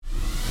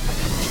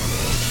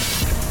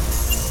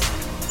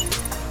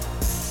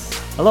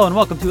Hello and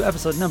welcome to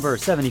episode number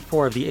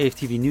 74 of the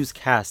AFTV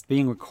Newscast,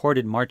 being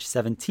recorded March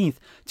 17th,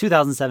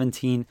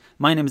 2017.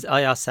 My name is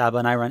Elias Saba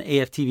and I run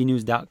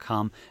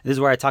AFTVnews.com. This is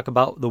where I talk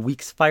about the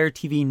week's Fire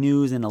TV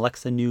news and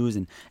Alexa news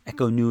and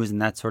Echo news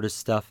and that sort of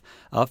stuff.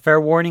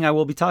 Fair warning, I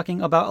will be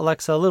talking about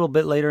Alexa a little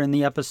bit later in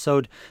the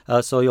episode,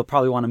 so you'll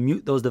probably want to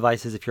mute those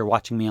devices if you're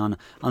watching me on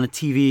the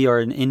TV or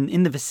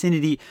in the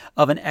vicinity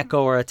of an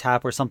Echo or a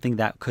Tap or something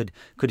that could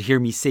hear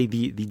me say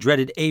the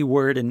dreaded A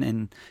word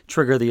and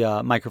trigger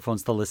the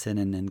microphones to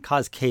listen and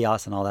cause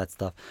chaos and all that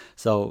stuff.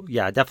 So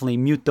yeah, definitely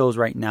mute those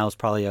right now is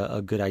probably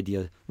a good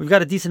idea. We've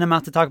got a decent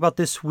amount to talk about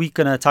this week.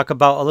 Going to talk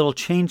about a little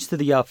change to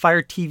the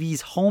Fire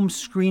TV's home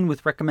screen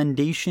with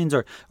recommendations,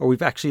 or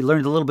we've actually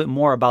learned a little bit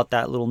more about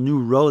that little new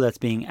row that's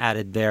being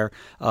added there.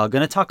 Going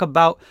to talk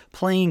about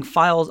playing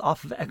files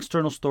off of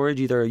external storage,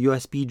 either a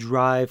USB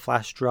drive,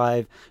 flash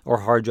drive,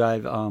 or hard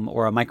drive,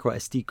 or a micro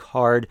SD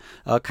card.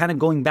 Kind of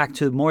going back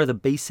to more of the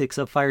basics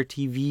of Fire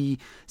TV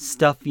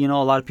stuff. You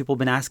know, a lot of people have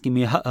been asking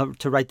me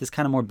to write this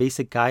kind of more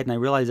basic guide, and I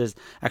realize there's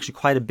actually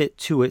quite a bit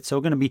to it. So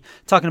we're going to be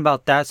talking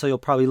about that, so you'll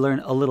probably learn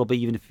a little bit,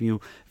 even if you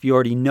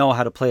already know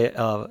how to play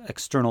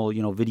external,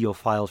 video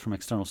files from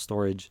external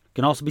storage.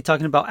 Can also be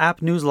talking about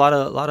app news. A lot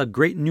of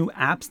great new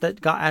apps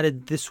that got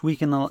added this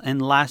week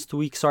and last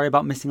week. Sorry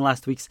about missing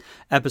last week's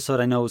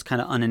episode. I know it was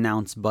kind of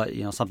unannounced, but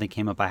something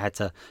came up. I had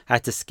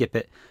to skip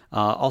it.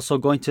 Also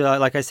going to,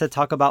 like I said,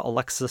 talk about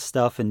Alexa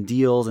stuff and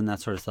deals and that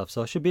sort of stuff.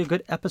 So it should be a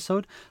good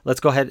episode. Let's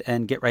go ahead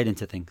and get right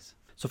into things.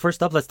 So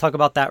first up, let's talk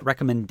about that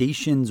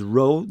recommendations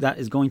row that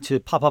is going to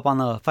pop up on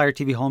the Fire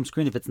TV home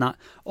screen if it's not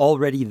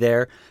already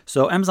there.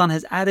 So Amazon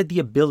has added the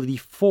ability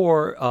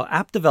for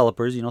app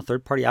developers,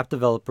 third-party app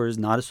developers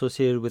not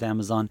associated with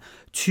Amazon,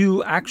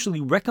 to actually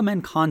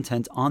recommend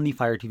content on the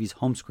Fire TV's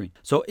home screen.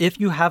 So if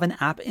you have an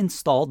app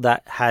installed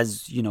that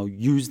has,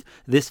 used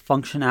this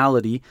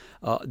functionality,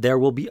 there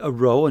will be a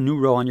new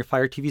row on your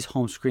Fire TV's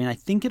home screen. I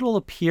think it'll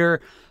appear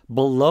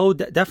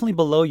definitely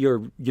below your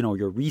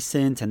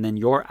recent and then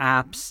your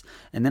apps.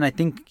 And then I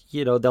think,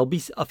 there'll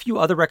be a few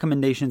other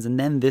recommendations, and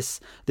then this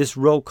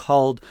row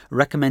called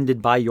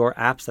recommended by your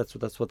apps.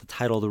 That's what the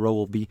title of the row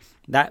will be.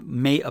 That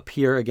may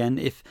appear again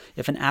if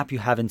an app you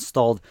have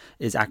installed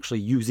is actually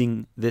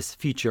using this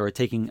feature or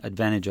taking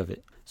advantage of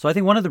it. So I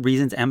think one of the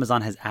reasons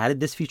Amazon has added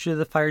this feature to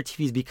the Fire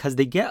TV is because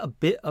they get a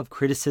bit of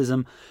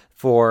criticism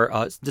for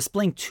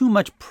displaying too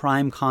much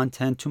Prime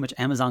content, too much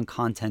Amazon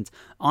content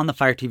on the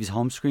Fire TV's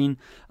home screen.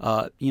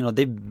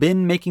 They've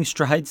been making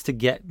strides to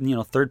get,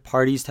 third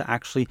parties to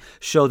actually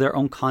show their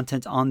own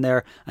content on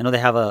there. I know they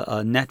have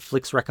a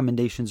Netflix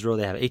recommendations row.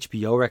 They have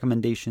HBO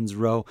recommendations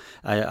row.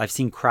 I've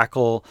seen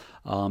Crackle.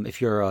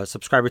 If you're a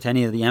subscriber to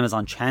any of the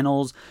Amazon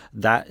channels,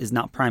 that is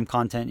not Prime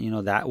content.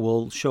 That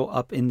will show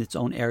up in its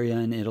own area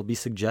and it'll be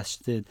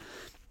suggested.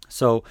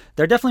 So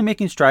they're definitely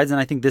making strides, and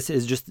I think this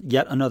is just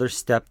yet another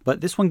step.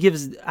 But this one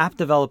gives app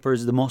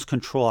developers the most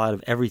control out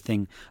of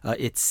everything,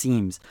 it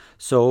seems.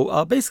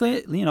 So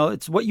basically,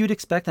 it's what you'd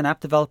expect. An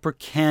app developer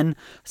can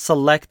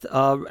select,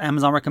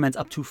 Amazon recommends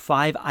up to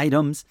 5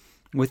 items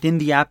within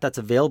the app that's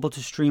available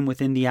to stream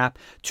within the app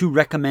to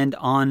recommend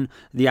on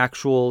the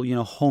actual,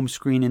 home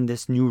screen in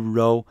this new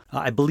row.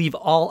 I believe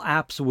all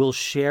apps will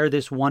share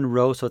this one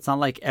row, so it's not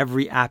like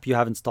every app you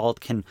have installed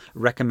can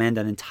recommend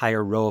an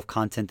entire row of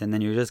content, and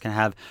then you're just going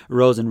to have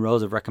rows and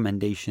rows of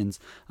recommendations.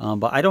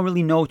 But I don't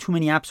really know too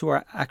many apps who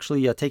are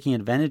actually taking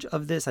advantage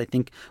of this. I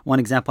think one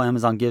example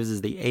Amazon gives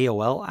is the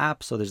AOL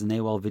app. So there's an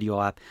AOL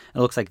video app. It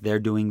looks like they're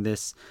doing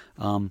this.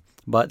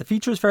 But the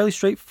feature is fairly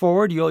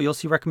straightforward. You'll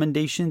see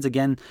recommendations.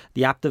 Again,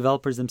 the app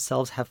developers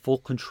themselves have full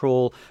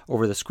control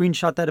over the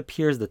screenshot that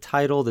appears, the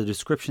title, the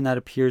description that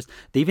appears.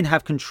 They even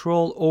have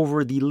control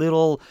over the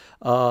little,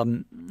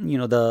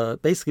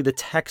 basically the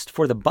text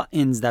for the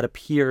buttons that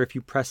appear if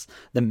you press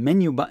the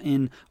menu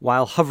button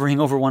while hovering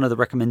over one of the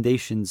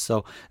recommendations.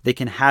 So they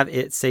can have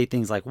it say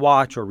things like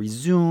watch or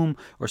resume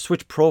or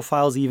switch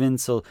profiles even.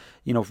 So,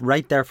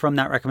 right there from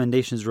that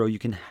recommendations row, you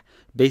can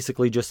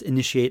basically just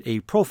initiate a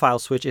profile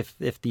switch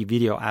if the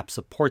video app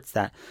supports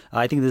that.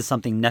 I think this is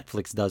something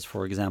Netflix does,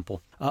 for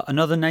example.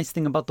 Another nice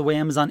thing about the way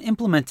Amazon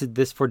implemented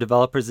this for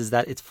developers is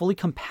that it's fully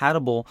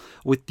compatible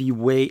with the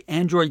way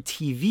Android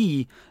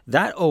TV,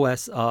 that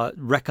OS,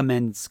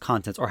 recommends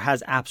content or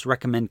has apps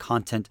recommend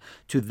content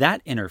to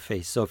that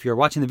interface. So if you're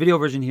watching the video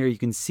version here, you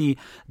can see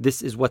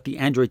this is what the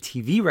Android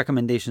TV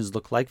recommendations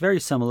look like. Very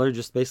similar,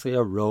 just basically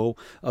a row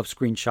of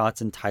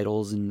screenshots and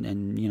titles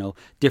and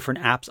different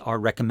apps are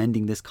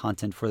recommending this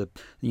content for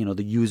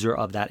the user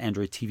of that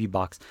Android TV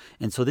box.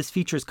 And so this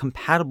feature is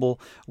compatible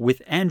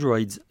with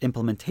Android's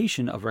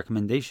implementation of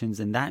recommendations,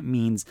 and that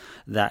means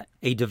that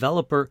a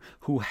developer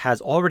who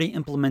has already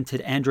implemented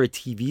Android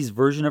TV's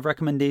version of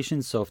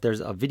recommendations, so if there's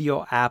a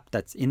video app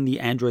that's in the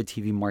Android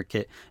TV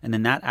market and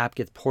then that app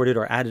gets ported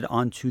or added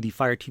onto the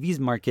Fire TV's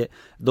market,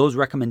 those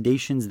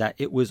recommendations that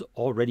it was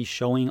already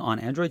showing on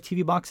Android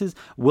TV boxes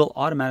will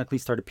automatically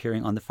start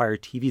appearing on the Fire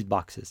TV's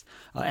boxes.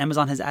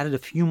 Amazon has added a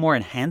few more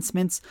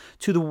enhancements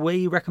to the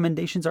way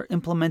recommendations are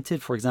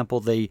implemented. For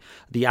example, the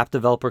app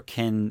developer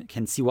can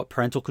see what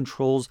parental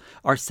controls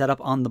are set up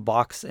on the box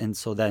box, and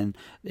so then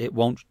it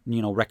won't,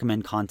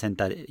 recommend content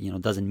that,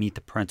 doesn't meet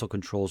the parental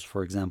controls,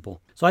 for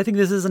example. So I think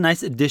this is a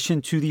nice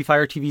addition to the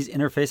Fire TV's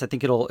interface. I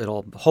think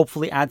it'll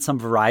hopefully add some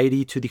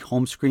variety to the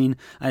home screen.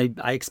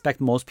 I expect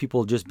most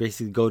people just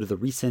basically go to the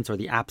recents or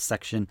the apps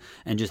section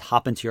and just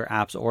hop into your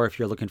apps, or if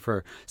you're looking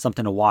for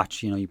something to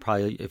watch, you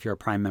probably, if you're a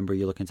Prime member,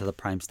 you look into the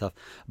Prime stuff.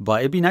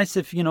 But it'd be nice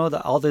if,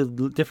 all the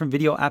different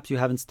video apps you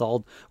have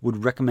installed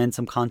would recommend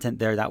some content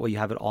there. That way you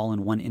have it all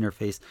in one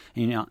interface,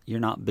 and you're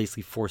not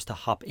basically forced to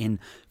hop in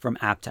from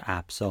app to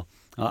app. So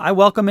I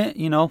welcome it.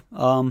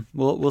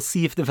 We'll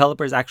see if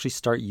developers actually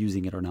start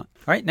using it or not.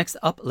 All right, next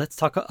up, let's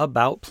talk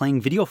about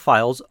playing video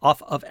files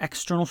off of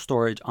external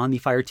storage on the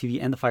Fire TV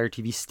and the Fire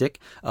TV Stick.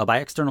 By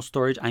external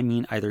storage, I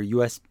mean either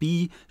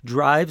USB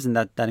drives, and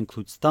that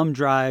includes thumb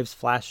drives,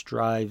 flash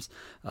drives,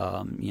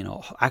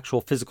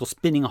 actual physical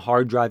spinning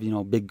hard drive,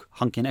 big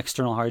hunking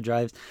external hard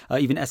drives,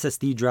 even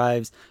SSD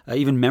drives,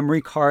 even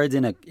memory cards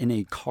in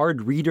a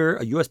card reader,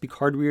 a USB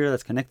card reader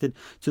that's connected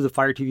to the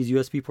Fire TV's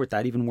USB port.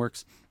 That even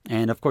works.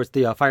 And of course,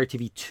 the Fire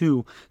TV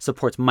 2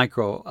 supports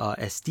micro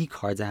SD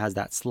cards. It has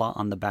that slot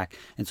on the back,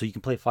 and so you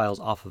can play files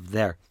off of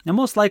there. Now,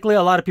 most likely,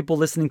 a lot of people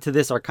listening to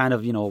this are kind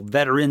of,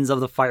 veterans of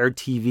the Fire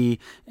TV,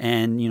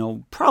 and,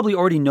 probably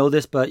already know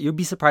this, but you'd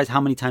be surprised how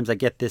many times I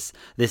get this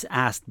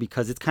asked,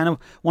 because it's kind of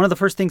one of the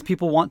first things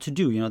people want to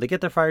do. They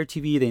get their Fire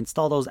TV, they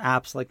install those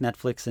apps like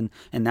Netflix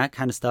and that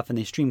kind of stuff, and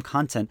they stream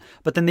content,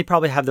 but then they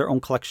probably have their own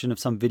collection of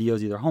some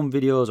videos, either home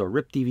videos or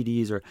ripped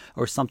DVDs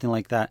or something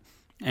like that.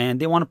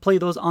 And they want to play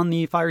those on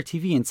the Fire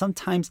TV. And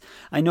sometimes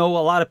I know a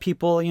lot of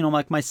people,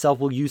 like myself,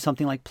 will use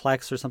something like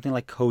Plex or something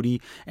like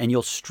Kodi, and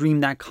you'll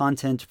stream that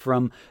content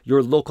from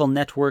your local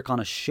network on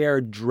a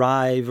shared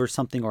drive or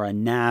something, or a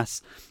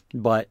NAS.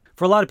 But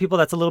for a lot of people,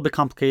 that's a little bit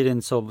complicated,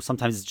 and so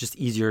sometimes it's just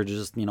easier to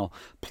just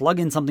plug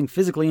in something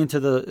physically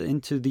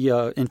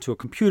into a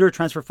computer,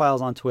 transfer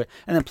files onto it,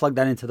 and then plug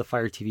that into the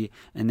Fire TV,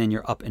 and then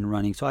you're up and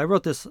running. So I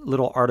wrote this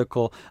little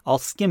article. I'll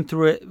skim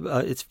through it.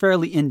 It's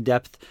fairly in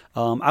depth.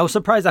 I was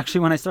surprised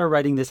actually when I started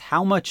writing this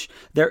how much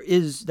there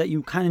is that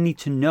you kind of need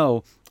to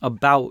know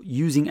about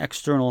using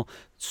external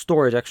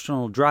storage,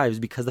 external drives,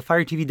 because the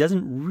Fire TV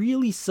doesn't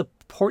really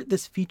support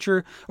this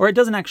feature, or it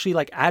doesn't actually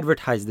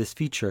advertise this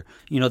feature.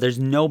 There's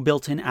no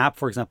built-in app,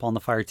 for example, on the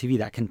Fire TV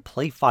that can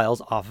play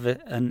files off of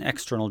an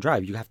external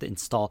drive. You have to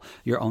install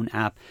your own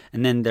app,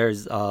 and then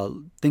there's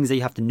things that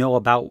you have to know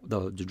about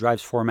the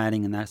drive's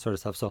formatting and that sort of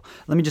stuff. So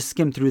let me just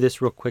skim through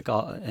this real quick,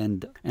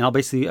 and I'll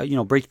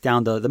basically break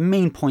down the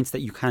main points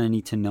that you kind of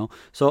need to know.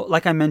 So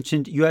like I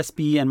mentioned,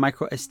 USB and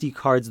micro SD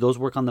cards, those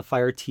work on the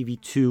Fire TV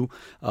 2.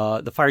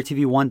 The Fire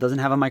TV 1 doesn't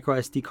have a micro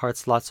SD card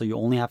slot, so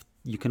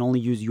you can only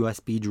use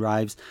USB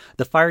drives.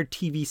 The Fire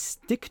TV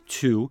Stick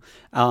 2,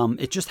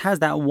 it just has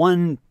that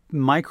one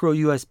micro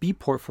USB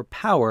port for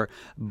power,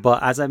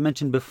 but as I've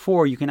mentioned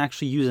before, you can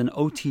actually use an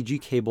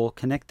OTG cable,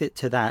 connect it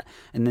to that,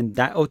 and then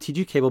that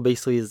OTG cable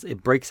basically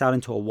it breaks out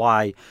into a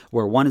Y,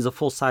 where one is a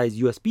full-size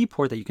USB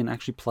port that you can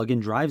actually plug in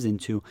drives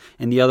into,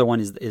 and the other one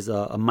is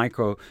a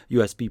micro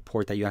USB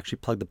port that you actually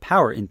plug the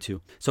power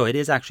into. So it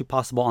is actually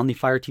possible on the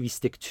Fire TV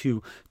Stick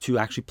 2 to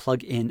actually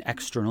plug in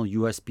external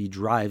USB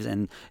drives,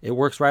 and it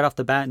works right off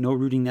the bat, no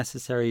rooting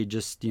necessary,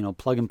 just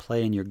plug and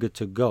play and you're good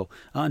to go.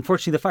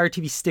 Unfortunately, the Fire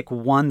TV Stick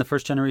 1, the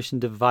first generation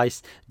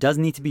device, does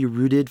need to be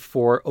rooted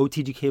for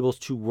OTG cables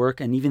to work,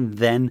 and even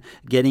then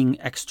getting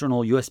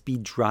external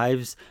USB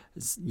drives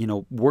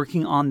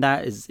working on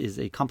that is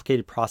a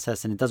complicated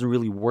process, and it doesn't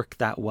really work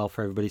that well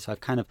for everybody. So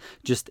I've kind of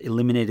just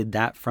eliminated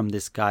that from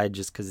this guide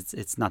just because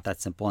it's not that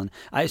simple. And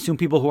I assume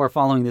people who are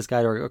following this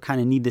guide or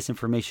kind of need this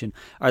information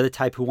are the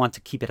type who want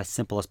to keep it as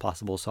simple as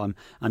possible. So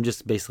I'm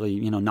just basically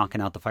knocking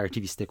out the Fire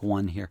TV Stick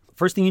 1 here.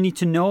 First thing you need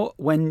to know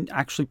when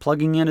actually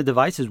plugging in a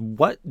device is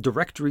what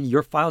directory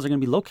your files are going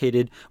to be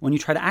located when you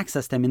try to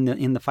access them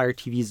in the Fire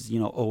TV's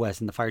OS,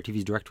 and the Fire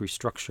TV's directory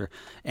structure.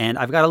 And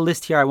I've got a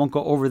list here. I won't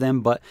go over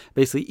them, but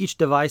basically each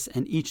device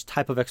and each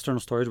type of external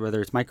storage, whether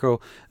it's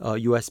micro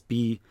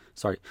SD,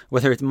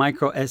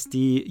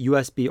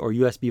 USB, or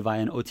USB via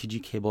an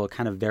OTG cable, it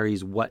kind of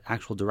varies what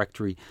actual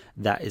directory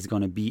that is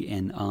going to be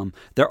in.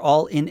 They're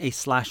all in a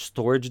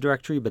 /storage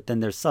directory, but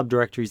then there's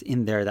subdirectories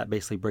in there that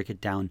basically break it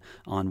down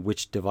on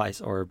which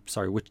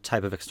which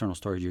type of external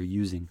storage you're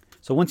using.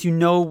 So once you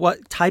know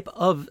what type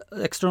of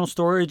external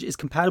storage is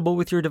compatible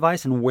with your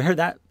device and where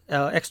that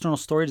external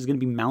storage is going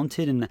to be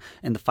mounted and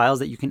the files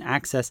that you can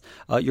access,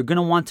 you're going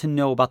to want to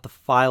know about the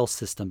file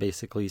system,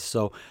 basically.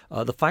 So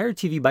the Fire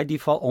TV by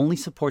default only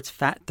supports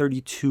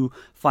FAT32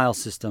 file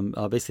system.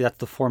 Basically, that's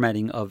the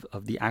formatting of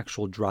the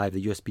actual drive,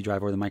 the USB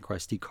drive or the micro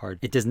SD card.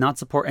 It does not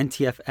support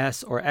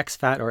NTFS or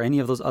exFAT or any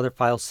of those other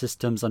file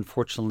systems,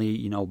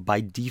 unfortunately, by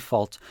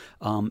default.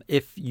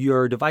 If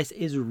your device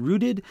is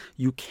rooted,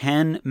 you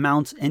can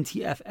mount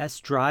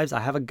NTFS drives. I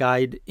have a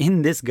guide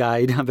in this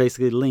guide,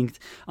 basically linked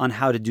on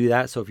how to do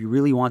that. So if you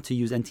really want to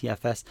use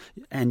NTFS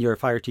and your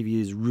Fire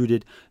TV is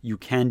rooted, you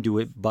can do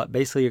it, but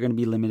basically you're going to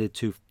be limited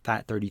to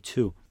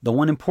FAT32. The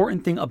one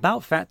important thing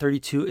about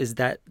FAT32 is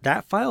that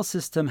file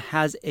system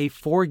has a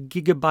 4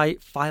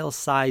 GB file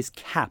size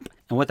cap.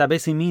 And what that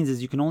basically means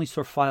is you can only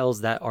store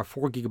files that are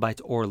 4 gigabytes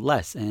or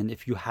less. And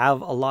if you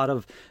have a lot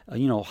of,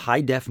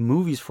 high def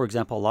movies, for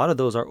example, a lot of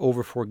those are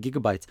over 4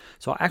 gigabytes.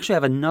 So I actually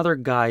have another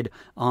guide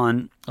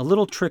on a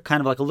little trick,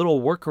 kind of like a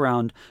little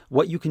workaround,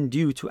 what you can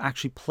do to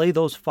actually play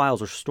those files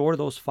or store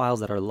those files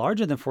that are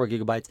larger than 4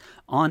 gigabytes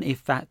on a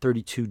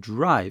FAT32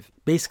 drive.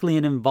 Basically,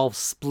 it involves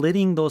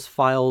splitting those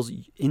files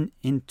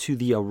into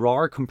the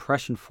RAR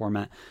compression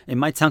format. It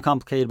might sound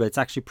complicated, but it's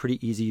actually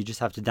pretty easy. You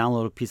just have to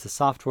download a piece of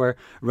software,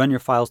 run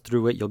your files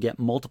through it. You'll get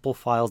multiple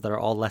files that are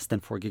all less than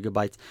 4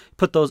 gigabytes.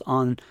 Put those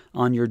on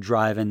your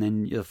drive, and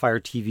then the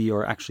Fire TV,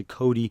 or actually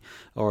Kodi,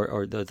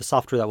 or the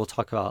software that we'll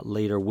talk about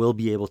later, will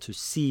be able to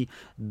see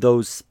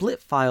those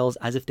split files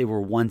as if they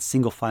were one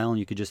single file, and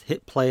you could just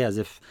hit play as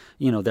if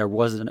there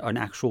was an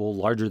actual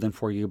larger than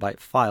 4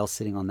 gigabyte file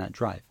sitting on that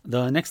drive.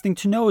 The next thing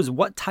to know is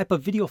what type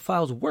of video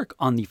files work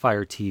on the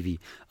Fire TV.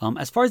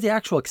 As far as the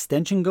actual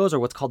extension goes, or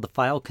what's called the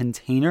file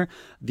container,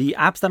 the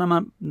apps that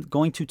I'm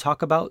going to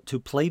talk about to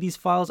play these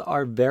files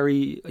are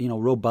very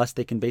robust.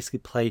 They can basically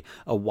play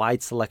a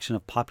wide selection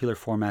of popular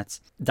formats: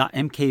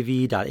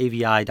 .mkv,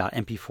 .avi,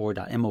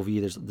 .mp4,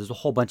 .mov. There's a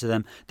whole bunch of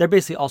them. They're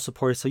basically all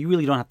supported, so you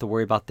really don't have to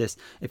worry about this.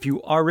 If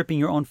you are ripping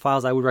your own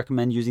files, I would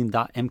recommend using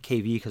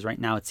 .mkv, because right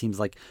now it seems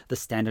like the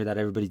standard that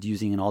everybody's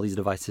using, and all these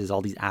devices,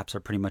 all these apps are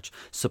pretty much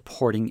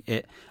supporting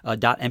it.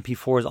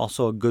 .mp4 is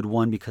also a good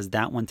one, because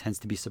that one tends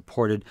to be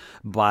supported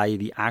by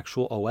the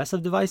actual OS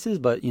of devices,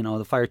 but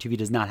the Fire TV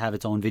does not have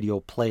its own video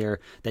player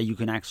that you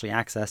can actually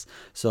access,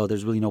 so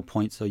there's really no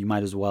point, so you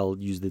might as well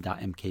use the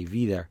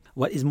 .mkv there.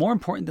 What is more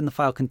important than the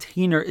file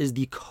container is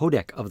the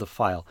codec of the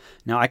file.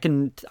 Now, I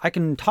can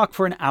talk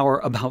for an hour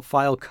about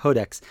file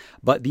codecs,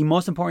 but the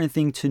most important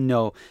thing to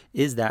know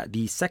is that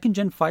the second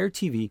gen Fire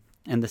TV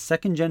and the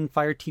second gen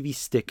Fire TV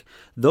Stick,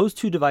 those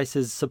two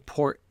devices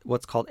support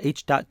what's called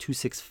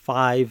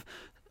H.265,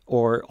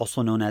 or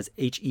also known as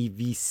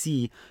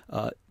HEVC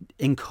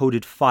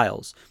encoded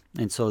files.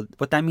 And so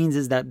what that means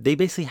is that they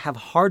basically have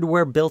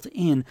hardware built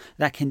in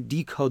that can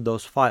decode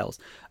those files.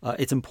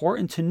 It's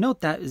important to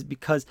note that is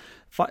because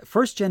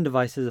first gen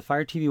devices, the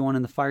Fire TV 1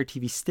 and the Fire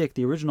TV Stick,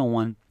 the original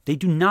one, they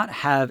do not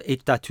have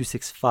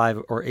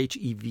H.265 or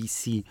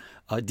HEVC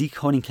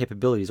decoding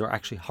capabilities, or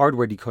actually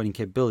hardware decoding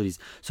capabilities.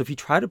 So if you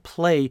try to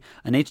play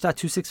an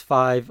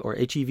H.265 or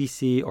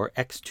HEVC or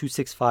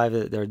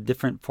X265, there are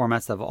different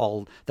formats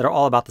that are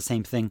all about the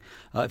same thing.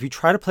 If you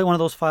try to play one of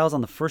those files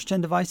on the first gen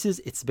devices,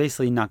 it's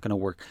basically not going to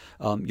work.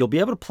 You'll be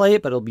able to play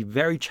it, but it'll be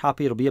very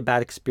choppy. It'll be a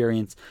bad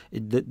experience.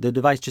 The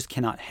device just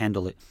cannot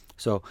handle it.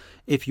 So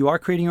if you are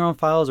creating your own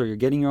files, or you're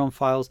getting your own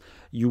files,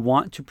 you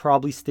want to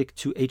probably stick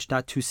to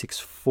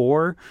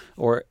H.264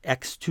 or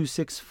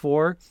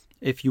X264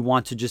 if you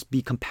want to just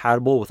be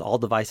compatible with all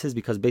devices,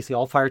 because basically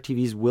all Fire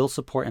TVs will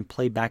support and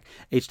play back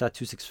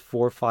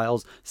H.264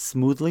 files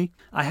smoothly.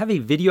 I have a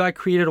video I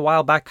created a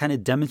while back kind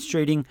of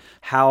demonstrating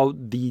how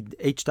the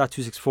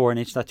H.264 and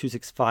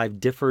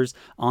H.265 differs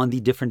on the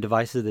different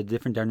devices, the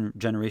different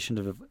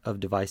generations of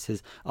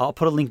devices. I'll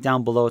put a link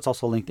down below. It's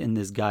also linked in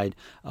this guide.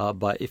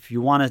 But if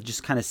you want to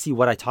just kind of see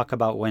what I talk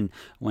about when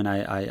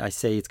I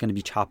say it's going to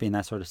be choppy and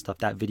that sort of stuff,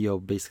 that video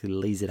basically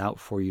lays it out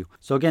for you.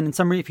 So again, in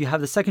summary, if you have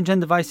the second gen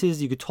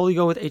devices, you could totally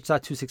go with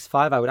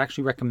H.265. I would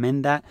actually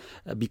recommend that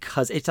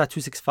because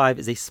H.265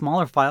 is a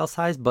smaller file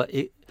size, but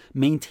it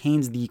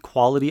maintains the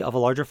quality of a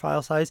larger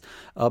file size.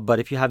 But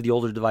if you have the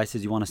older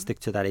devices, you want to stick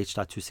to that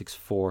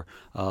H.264.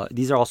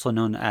 These are also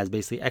known as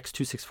basically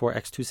X264,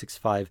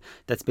 X265.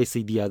 That's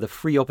basically the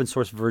free open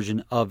source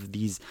version of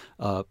these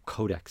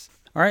codecs.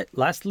 All right,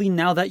 lastly,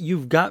 now that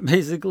you've got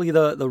basically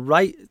the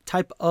right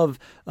type of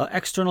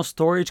external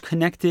storage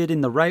connected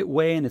in the right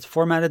way and it's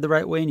formatted the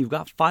right way and you've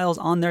got files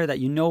on there that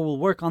you know will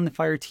work on the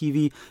Fire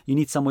TV, you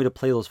need some way to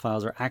play those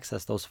files or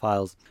access those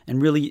files.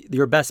 And really,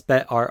 your best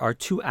bet are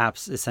two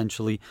apps,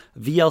 essentially.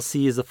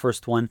 VLC is the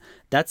first one.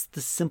 That's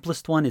the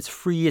simplest one. It's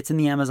free. It's in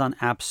the Amazon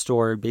App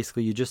Store.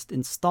 Basically, you just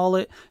install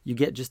it. You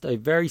get just a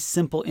very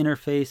simple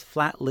interface,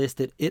 flat list.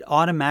 It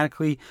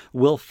automatically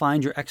will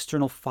find your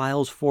external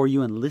files for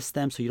you and list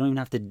them, so you don't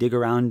even have to dig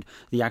around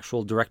the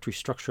actual directory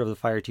structure of the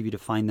Fire TV to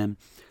find them.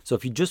 So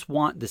if you just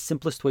want the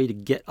simplest way to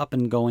get up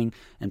and going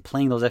and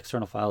playing those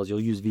external files,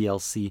 you'll use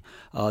VLC.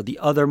 The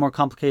other more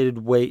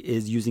complicated way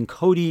is using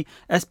Kodi,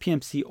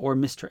 SPMC, or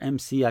Mr.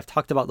 MC. I've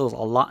talked about those a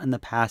lot in the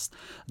past.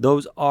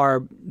 Those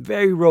are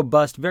very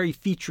robust, very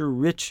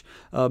feature-rich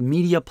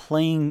media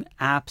playing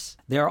apps.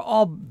 They are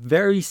all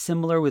very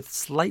similar with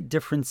slight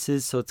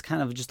differences, so it's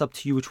kind of just up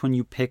to you which one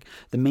you pick.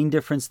 The main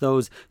difference, though,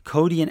 is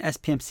Kodi and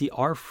SPMC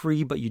are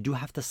free, but you do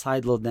have to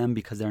sideload them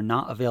because they're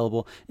not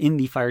available in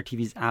the Fire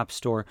TV's App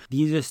Store. The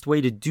easiest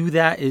way to do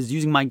that is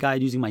using my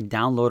guide, using my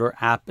downloader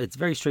app. It's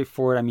very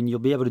straightforward. I mean, you'll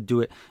be able to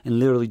do it in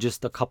literally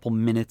just a couple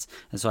minutes.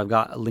 And so I've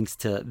got links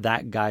to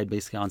that guide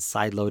basically on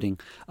sideloading.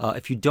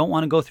 If you don't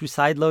want to go through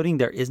sideloading,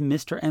 there is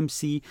Mr.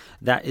 MC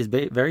that is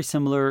very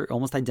similar,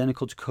 almost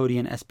identical to Kodi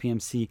and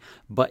SPMC,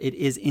 but it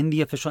is in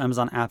the official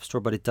Amazon App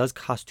Store, but it does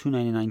cost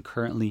 $2.99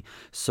 currently.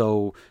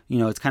 So,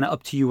 it's kind of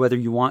up to you whether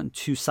you want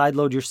to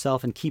sideload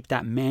yourself and keep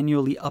that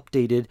manually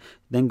updated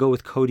then go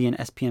with Kodi and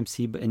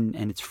SPMC,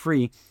 and it's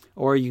free.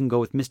 Or you can go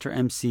with Mr.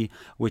 MC,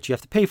 which you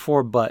have to pay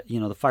for, but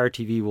the Fire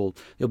TV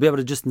you'll be able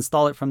to just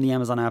install it from the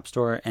Amazon App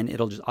Store, and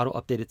it'll just auto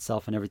update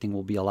itself, and everything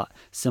will be a lot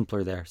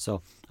simpler there.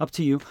 So up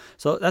to you.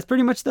 So that's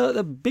pretty much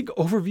the big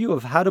overview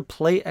of how to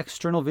play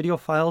external video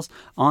files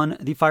on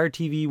the Fire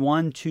TV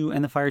 1, 2,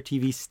 and the Fire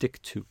TV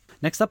Stick 2.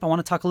 Next up, I want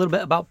to talk a little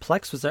bit about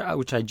Plex,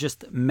 which I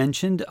just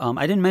mentioned.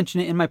 I didn't mention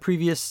it in my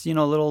previous,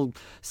 little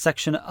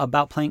section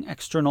about playing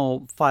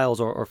external files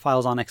or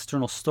files on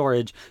external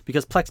storage,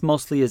 because Plex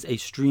mostly is a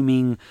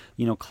streaming,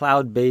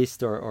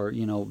 cloud-based or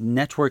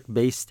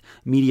network-based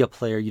media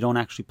player. You don't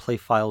actually play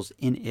files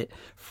in it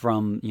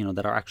from,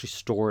 that are actually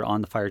stored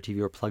on the Fire TV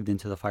or plugged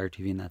into the Fire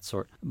TV and that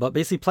sort. But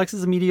basically, Plex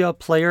is a media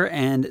player,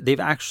 and they've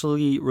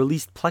actually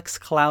released Plex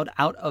Cloud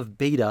out of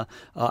beta.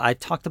 I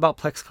talked about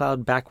Plex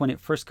Cloud back when it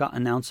first got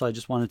announced, so I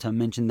just wanted to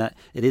mention that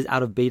it is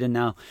out of beta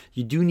now.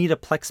 You do need a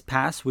Plex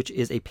Pass, which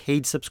is a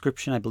paid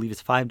subscription. I believe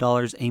it's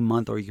 $5 a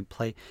month, or you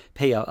can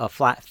pay a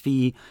flat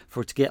fee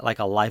to get like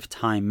a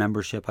lifetime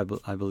membership.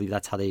 I believe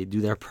that's how they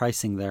do their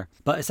pricing there.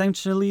 But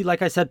essentially,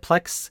 like I said,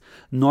 Plex,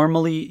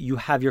 normally you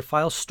have your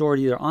files stored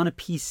either on a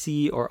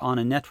PC or on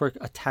a network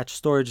attached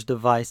storage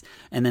device,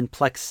 and then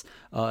Plex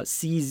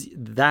sees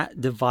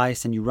that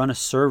device, and you run a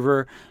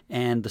server,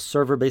 and the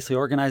server basically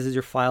organizes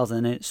your files,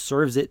 and it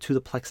serves it to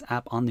the Plex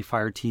app on the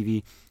Fire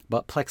TV.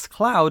 But Plex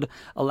Cloud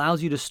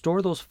allows you to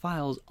store those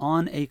files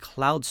on a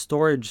cloud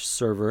storage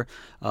server.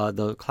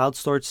 The cloud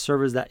storage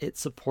servers that it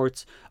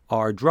supports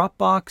are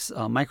Dropbox,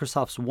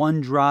 Microsoft's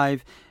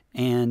OneDrive,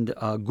 and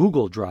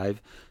Google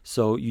Drive.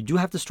 So you do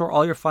have to store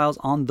all your files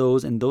on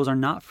those, and those are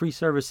not free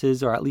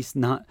services, or at least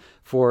not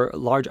for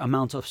large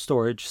amounts of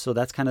storage. So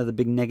that's kind of the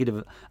big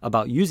negative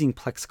about using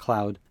Plex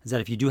Cloud, is that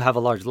if you do have a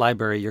large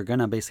library, you're going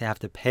to basically have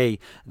to pay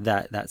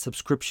that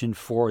subscription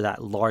for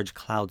that large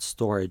cloud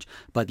storage.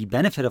 But the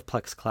benefit of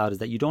Plex Cloud is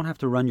that you don't have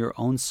to run your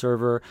own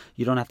server.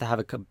 You don't have to have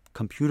a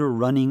computer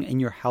running in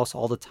your house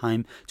all the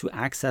time to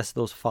access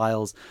those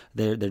files.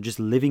 They're just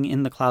living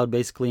in the cloud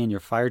basically, and your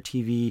Fire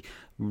TV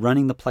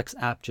running the Plex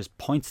app just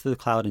points to the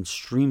cloud and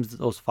streams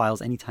those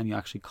files anytime you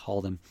actually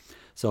call them.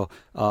 So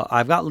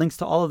I've got links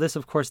to all of this,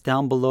 of course,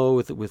 down below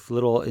with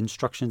little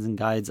instructions and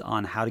guides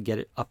on how to get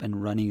it up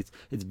and running.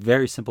 It's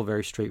very simple,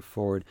 very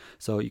straightforward.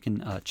 So you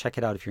can check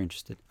it out if you're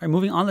interested. All right,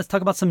 moving on, let's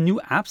talk about some new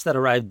apps that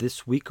arrived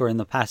this week, or in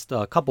the past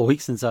couple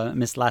weeks, since I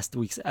missed last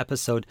week's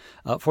episode,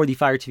 for the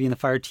Fire TV and the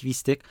Fire TV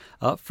Stick.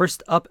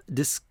 First up,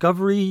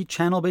 Discovery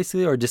Channel,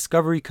 basically, or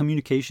Discovery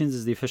Communications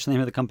is the official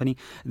name of the company.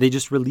 They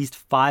just released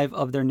 5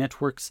 of their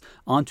networks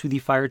onto the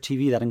Fire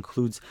TV. That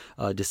includes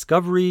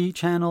Discovery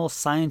Channel,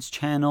 Science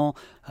Channel,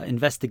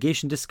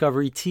 Investigation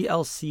Discovery,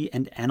 TLC,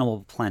 and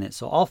Animal Planet.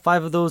 So all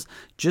 5 of those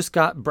just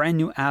got brand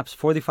new apps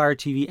for the Fire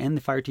TV and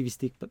the Fire TV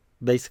Stick. But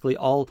basically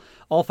all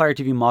Fire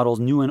TV models,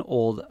 new and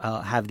old,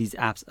 have these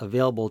apps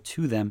available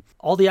to them.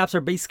 All the apps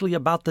are basically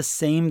about the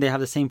same. They have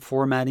the same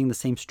formatting, the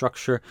same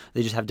structure.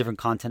 They just have different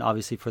content,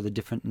 obviously, for the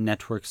different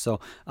networks. So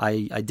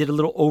I did a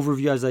little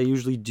overview, as I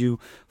usually do,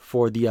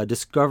 for the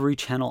Discovery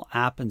Channel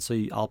app. And so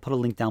I'll put a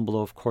link down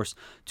below, of course,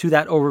 to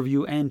that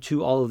overview and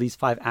to all of these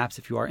 5 apps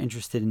if you are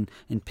interested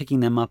in picking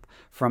them up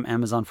from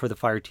Amazon for the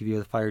Fire TV or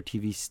the Fire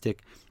TV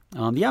Stick.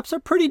 The apps are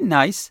pretty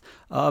nice.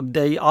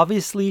 They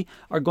obviously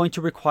are going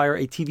to require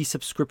a TV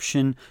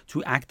subscription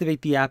to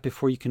activate the app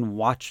before you can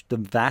watch the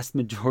vast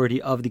majority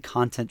of the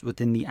content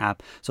within the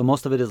app. So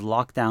most of it is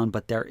locked down,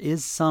 but there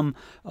is some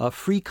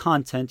free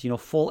content,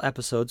 full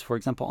episodes. For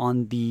example,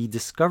 on the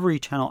Discovery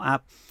Channel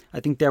app, I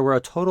think there were a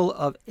total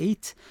of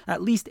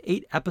at least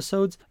 8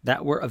 episodes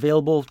that were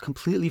available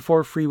completely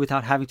for free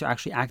without having to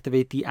actually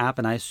activate the app.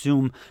 And I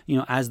assume,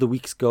 as the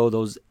weeks go,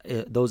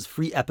 those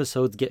free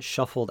episodes get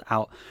shuffled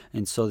out.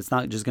 And so it's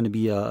not just going to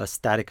be a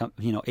static,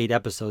 8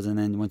 episodes, and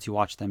then once you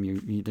watch them,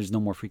 there's no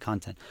more free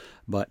content.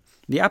 But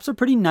the apps are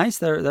pretty nice.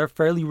 They're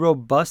fairly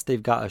robust.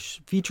 They've got a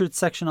featured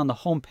section on the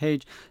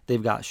homepage.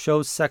 They've got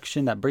shows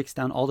section that breaks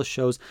down all the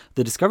shows.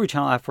 The Discovery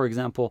Channel app, for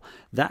example,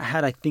 that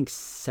had, I think,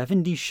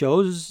 70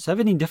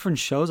 different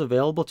shows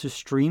available to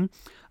stream.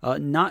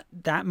 Not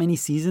that many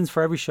seasons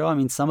for every show. I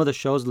mean, some of the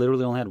shows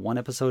literally only had 1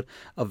 episode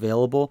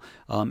available.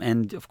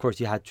 And of course,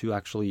 you had to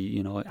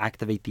actually,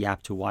 activate the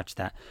app to watch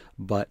that.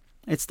 But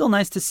it's still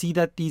nice to see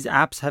that these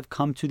apps have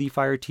come to the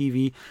Fire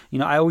TV.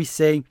 I always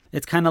say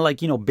it's kind of like,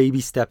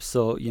 baby steps.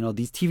 So,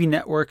 these TV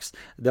networks,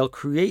 they'll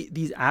create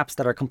these apps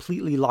that are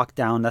completely locked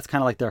down. That's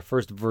kind of like their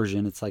first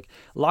version. It's like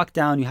locked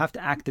down. You have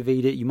to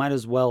activate it. You might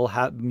as well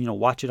have,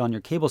 watch it on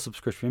your cable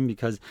subscription,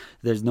 because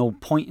there's no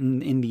point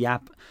in the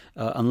app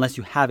unless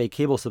you have a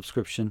cable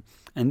subscription.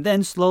 And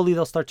then slowly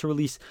they'll start to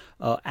release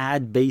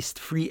ad-based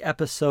free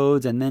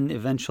episodes, and then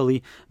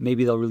eventually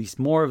maybe they'll release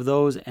more of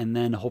those, and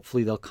then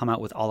hopefully they'll come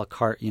out with a la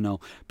carte,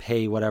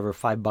 pay whatever,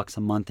 $5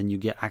 a month, and you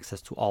get access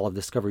to all of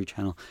Discovery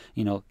Channel.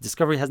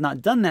 Discovery has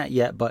not done that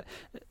yet, but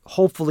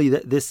hopefully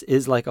this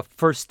is like a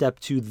first step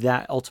to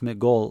that ultimate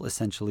goal,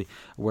 essentially,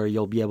 where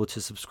you'll be able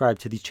to subscribe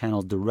to these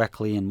channels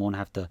directly and won't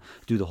have to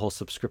do the whole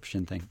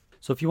subscription thing.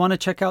 So if you want to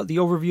check out the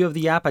overview of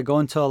the app, I go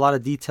into a lot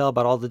of detail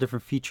about all the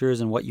different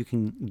features and what you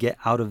can get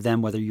out of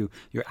them, whether you're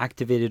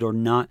activated or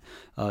not.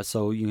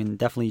 So you can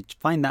definitely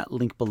find that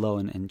link below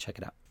and check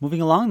it out. Moving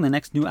along, the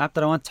next new app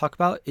that I want to talk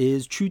about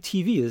is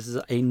truTV. This is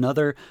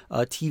another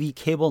TV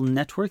cable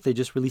network. They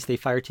just released a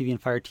Fire TV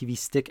and Fire TV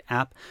Stick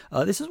app.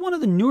 This is one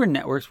of the newer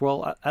networks.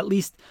 Well, at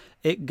least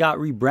it got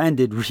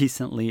rebranded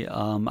recently.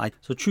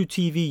 So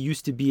truTV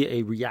used to be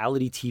a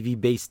reality TV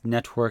based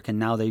network, and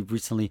now they've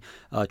recently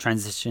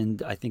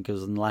transitioned, I think it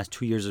was in the last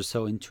 2 years or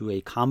so, into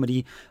a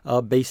comedy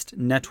based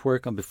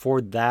network.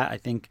 Before that, I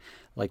think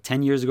like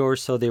 10 years ago or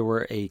so, they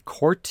were they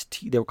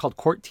were called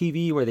Court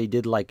TV, where they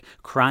did like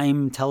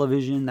crime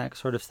television, that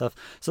sort of stuff.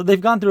 So they've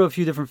gone through a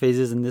few different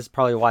phases, and this is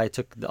probably why it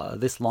took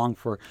this long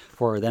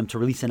for them to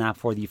release an app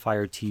for the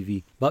Fire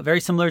TV. But very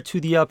similar to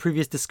the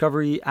previous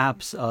Discovery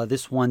apps,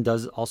 this one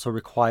does also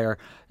require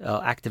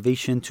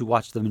activation to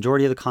watch the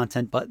majority of the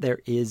content, but there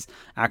is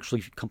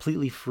actually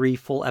completely free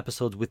full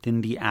episodes within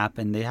the app,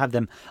 and they have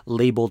them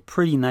labeled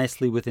pretty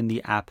nicely within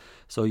the app.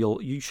 So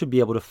you should be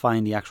able to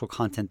find the actual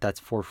content that's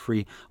for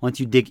free.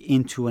 Once you dig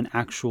into an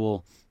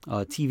actual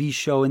TV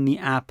show in the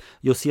app,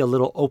 you'll see a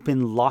little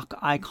open lock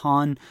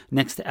icon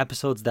next to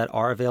episodes that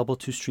are available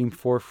to stream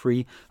for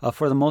free.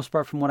 For the most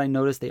part, from what I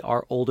noticed, they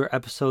are older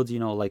episodes,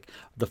 like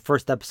the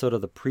first episode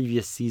of the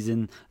previous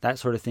season, that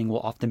sort of thing will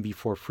often be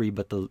for free,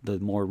 but the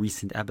more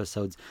recent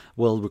episodes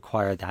will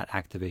require that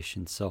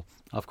activation. So,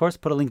 of course,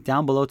 put a link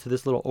down below to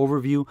this little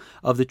overview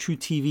of the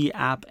truTV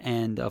app,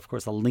 and of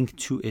course, a link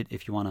to it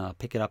if you want to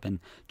pick it up and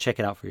check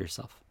it out for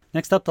yourself.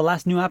 Next up, the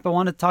last new app I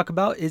want to talk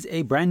about is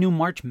a brand new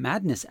March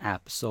Madness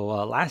app. So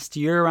last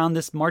year around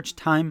this March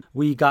time,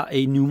 we got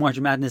a new March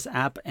Madness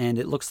app, and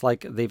it looks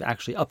like they've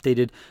actually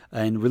updated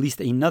and released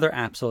another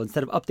app. So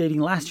instead of updating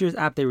last year's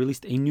app, they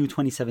released a new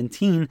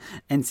 2017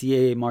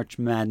 NCAA March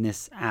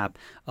Madness app.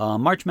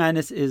 March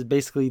Madness is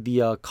basically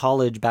the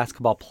college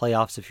basketball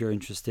playoffs, if you're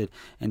interested.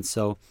 And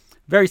so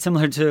very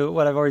similar to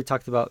what I've already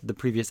talked about the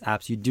previous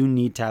apps. You do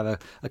need to have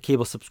a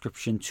cable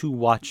subscription to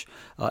watch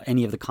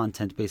any of the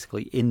content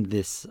basically in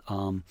this.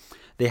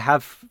 They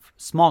have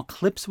small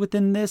clips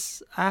within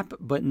this app,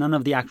 but none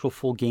of the actual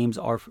full games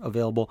are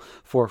available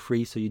for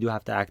free. So you do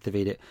have to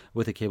activate it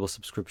with a cable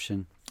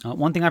subscription.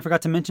 One thing I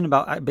forgot to mention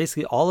about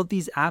basically all of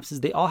these apps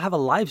is they all have a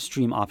live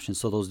stream option.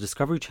 So those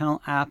Discovery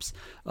Channel apps,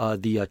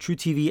 the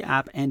truTV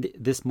app, and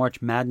this March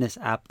Madness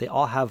app, they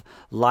all have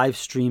live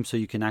stream. So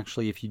you can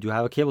actually, if you do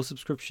have a cable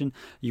subscription,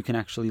 you can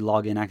actually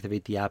log in,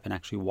 activate the app, and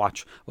actually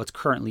watch what's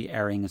currently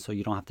airing. And so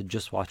you don't have to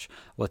just watch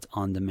what's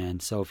on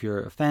demand. So if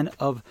you're a fan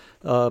of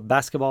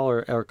basketball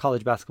or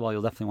college basketball,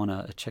 you'll definitely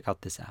want to check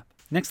out this app.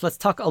 Next, let's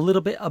talk a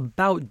little bit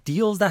about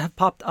deals that have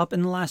popped up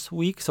in the last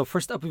week. So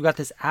first up, we've got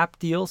this app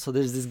deal. So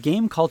there's this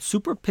game called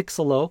Super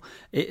Pixelo.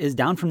 It is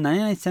down from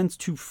 99 cents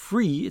to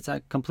free. It's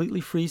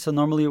completely free. So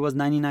normally it was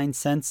 99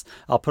 cents.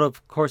 I'll put,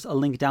 of course, a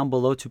link down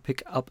below to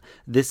pick up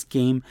this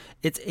game.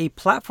 It's a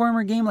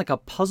platformer game, like a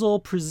puzzle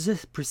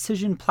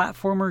precision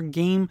platformer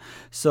game.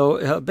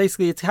 So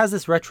basically it has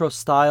this retro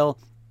style,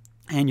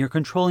 and you're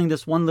controlling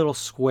this one little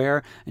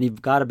square, and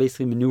you've got to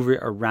basically maneuver it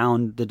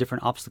around the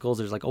different obstacles.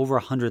 There's like over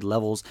 100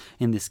 levels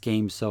in this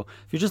game. So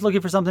if you're just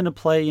looking for something to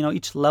play,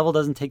 each level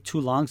doesn't take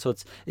too long. So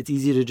it's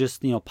easy to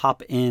just,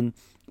 pop in,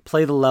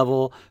 play the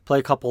level, play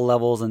a couple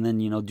levels, and then,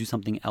 do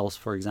something else,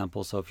 for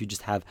example. So if you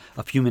just have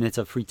a few minutes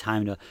of free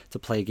time to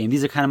play a game.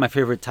 These are kind of my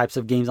favorite types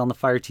of games on the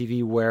Fire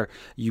TV, where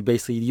you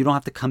don't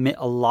have to commit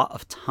a lot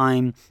of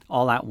time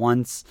all at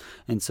once.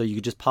 And so you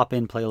could just pop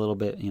in, play a little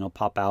bit,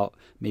 pop out,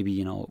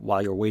 maybe,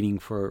 while you're waiting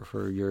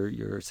for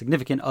your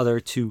significant other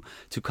to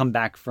come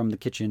back from the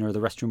kitchen or the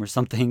restroom or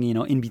something,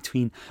 in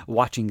between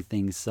watching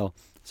things. So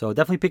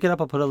definitely pick it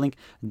up. I'll put a link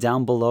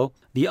down below.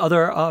 The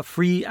other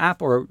free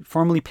app, or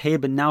formerly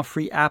paid but now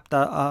free app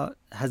that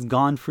has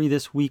gone free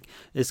this week,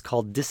 is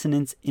called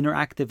Dissonance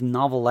Interactive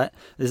Novelette.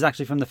 This is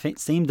actually from the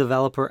same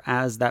developer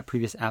as that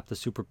previous app, the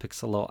Super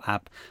Pixelo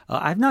app.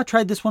 I've not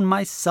tried this one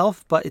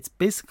myself, but it's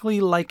basically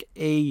like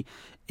a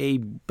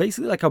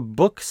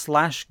book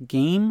 /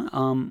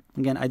 game.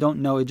 Again, I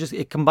don't know.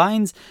 It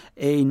combines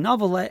a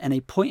novelette and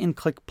a point and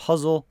click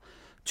puzzle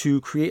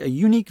to create a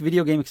unique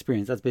video game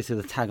experience. That's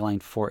basically the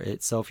tagline for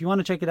it. So if you want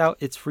to check it out,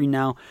 it's free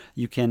now.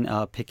 You can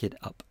pick it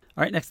up.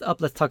 All right, next up,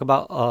 let's talk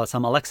about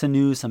some Alexa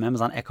news, some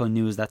Amazon Echo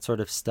news, that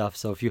sort of stuff.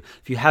 So if you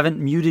haven't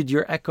muted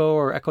your Echo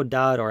or Echo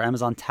Dot or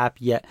Amazon Tap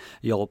yet,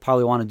 you'll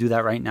probably want to do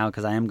that right now,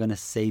 because I am going to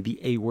say the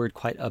A word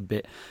quite a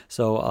bit.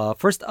 So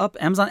first up,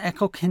 Amazon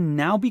Echo can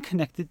now be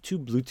connected to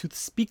Bluetooth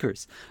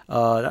speakers.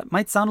 That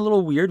might sound a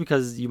little weird,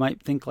 because you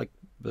might think like,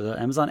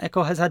 Amazon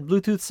Echo has had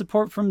Bluetooth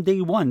support from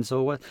day one.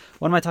 So what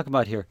am I talking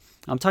about here?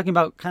 I'm talking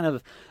about kind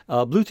of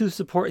Bluetooth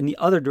support in the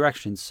other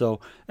direction. So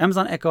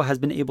Amazon Echo has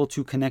been able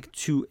to connect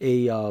to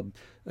a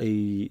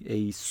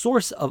a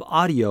source of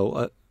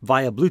audio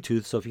via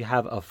Bluetooth. So if you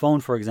have a phone,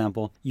 for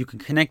example, you can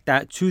connect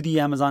that to the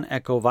Amazon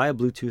Echo via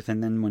Bluetooth,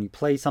 and then when you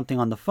play something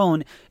on the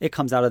phone, it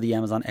comes out of the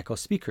Amazon Echo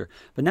speaker.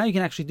 But now you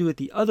can actually do it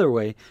the other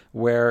way,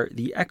 where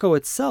the Echo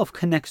itself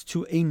connects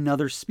to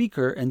another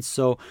speaker, and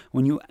so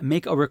when you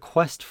make a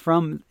request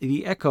from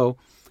the Echo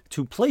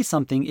to play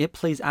something, it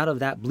plays out of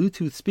that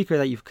Bluetooth speaker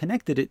that you've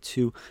connected it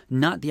to,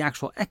 not the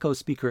actual Echo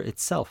speaker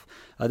itself.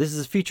 This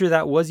is a feature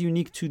that was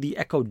unique to the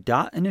Echo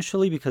Dot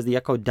initially, because the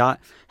Echo Dot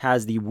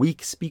has the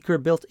weak speaker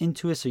built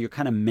into it, so you're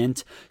kind of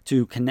meant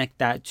to connect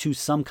that to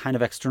some kind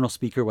of external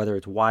speaker, whether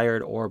it's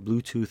wired or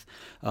Bluetooth,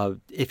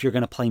 if you're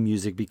going to play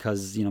music,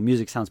 because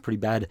music sounds pretty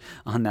bad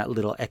on that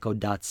little Echo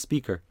Dot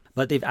speaker.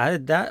 But they've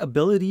added that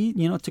ability,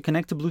 to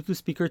connect a Bluetooth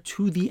speaker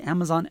to the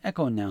Amazon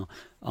Echo now.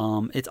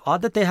 It's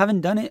odd that they haven't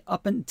done it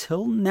up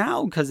until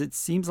now, because it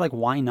seems like,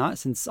 why not?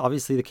 Since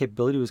obviously the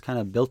capability was kind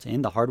of built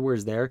in, the hardware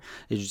is there.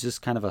 It's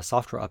just kind of a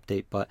software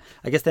update. But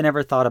I guess they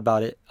never thought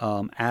about it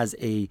as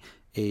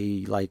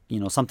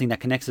something that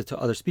connects it to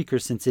other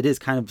speakers, since it is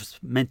kind of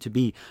meant to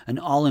be an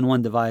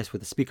all-in-one device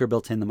with a speaker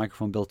built in, the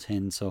microphone built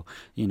in, so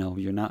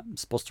you're not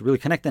supposed to really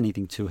connect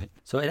anything to it.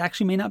 So it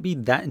actually may not be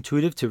that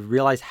intuitive to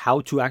realize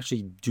how to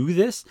actually do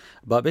this,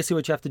 but basically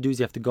what you have to do is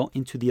you have to go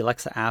into the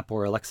Alexa app,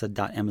 or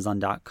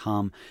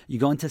alexa.amazon.com. You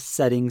go into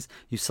settings,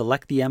 you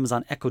select the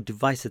Amazon Echo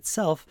device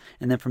itself,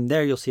 and then from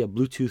there you'll see a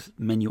Bluetooth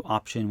menu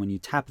option. When you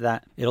tap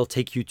that, it'll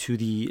take you to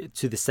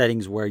the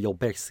settings where you'll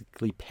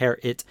basically pair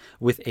it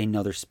with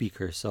another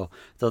speaker. So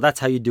that's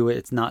how you do it.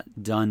 It's not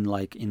done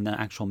like in the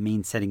actual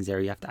main settings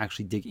area. You have to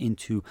actually dig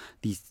into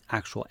the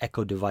actual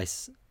Echo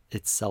device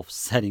itself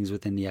settings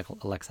within the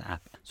Alexa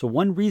app. So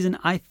one reason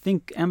I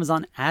think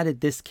Amazon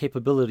added this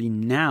capability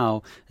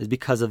now is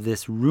because of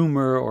this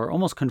rumor, or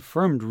almost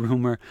confirmed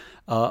rumor,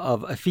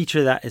 of a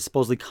feature that is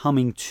supposedly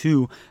coming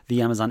to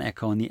the Amazon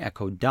Echo and the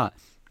Echo Dot.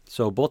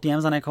 So both the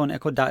Amazon Echo and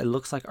Echo Dot, it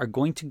looks like, are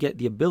going to get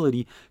the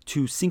ability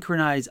to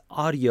synchronize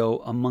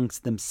audio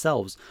amongst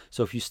themselves.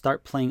 So if you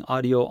start playing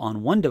audio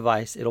on one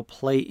device, it'll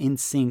play in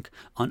sync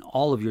on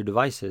all of your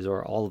devices,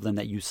 or all of them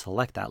that you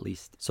select at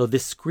least. So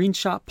this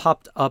screenshot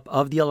popped up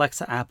of the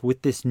Alexa app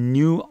with this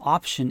new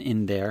option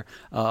in there.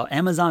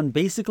 Amazon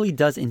basically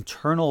does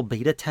internal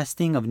beta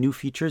testing of new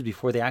features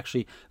before they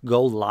actually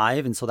go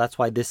live. And so that's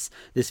why this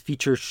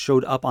feature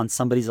showed up on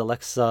somebody's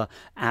Alexa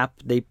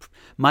app.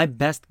 My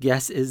best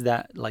guess is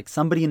that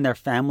somebody in their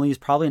family is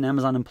probably an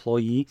Amazon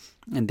employee,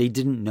 and they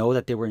didn't know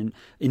that they were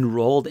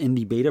enrolled in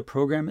the beta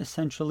program,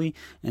 essentially.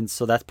 And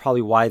so that's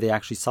probably why they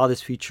actually saw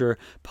this feature,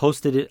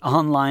 posted it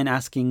online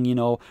asking,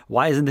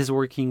 why isn't this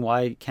working?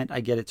 Why can't I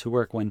get it to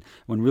work? When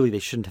really they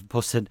shouldn't have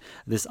posted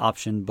this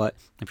option. But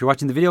if you're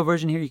watching the video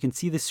version here, you can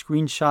see this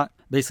screenshot.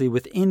 Basically,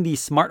 within the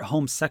smart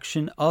home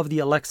section of the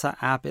Alexa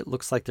app, it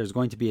looks like there's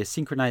going to be a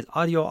synchronized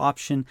audio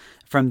option.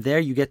 From there,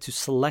 you get to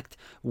select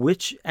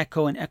which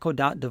Echo and Echo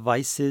Dot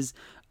devices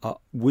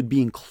would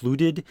be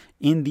included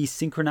in the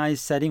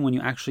synchronized setting when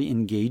you actually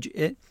engage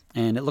it.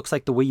 And it looks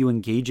like the way you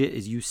engage it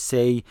is you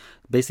say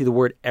basically the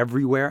word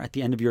everywhere at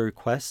the end of your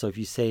request. So if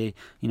you say,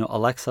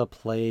 Alexa,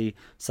 play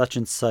such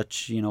and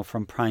such,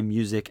 from Prime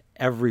Music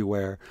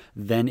everywhere,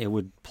 then it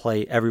would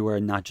play everywhere,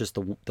 and not just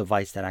the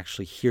device that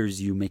actually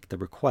hears you make the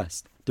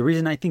request. The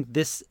reason I think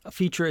this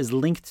feature is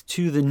linked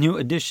to the new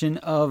edition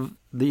of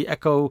the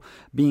Echo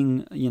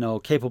being,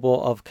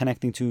 capable of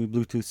connecting to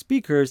Bluetooth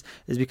speakers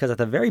is because at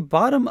the very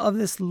bottom of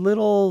this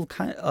little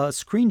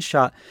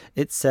screenshot,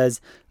 it says,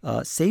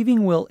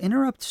 saving will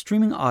interrupt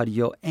streaming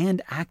audio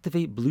and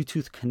activate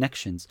Bluetooth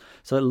connections.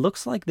 So it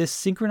looks like this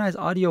synchronized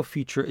audio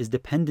feature is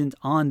dependent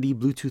on the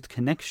Bluetooth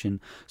connection.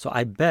 So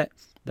I bet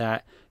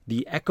that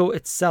the Echo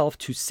itself,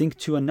 to sync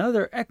to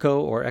another Echo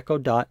or Echo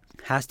Dot,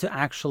 has to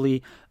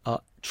actually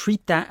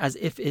treat that as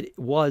if it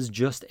was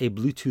just a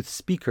Bluetooth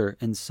speaker.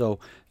 And so,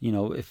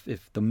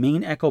 if the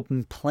main Echo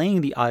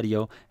playing the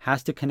audio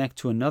has to connect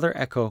to another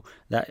Echo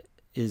that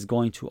is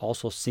going to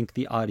also sync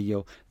the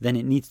audio, then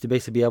it needs to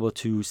basically be able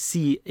to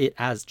see it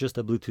as just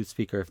a Bluetooth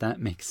speaker, if that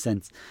makes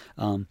sense.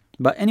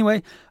 But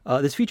anyway,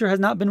 this feature has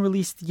not been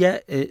released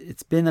yet.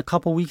 It's been a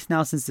couple weeks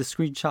now since the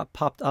screenshot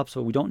popped up,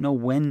 so we don't know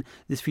when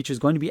this feature is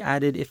going to be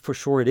added, if for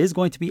sure it is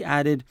going to be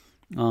added.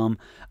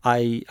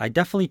 I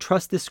definitely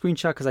trust this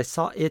screenshot because I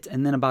saw it,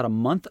 and then about a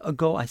month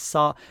ago I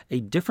saw a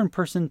different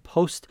person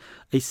post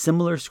a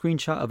similar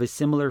screenshot of a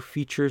similar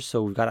feature.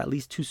 So we've got at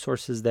least two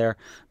sources there,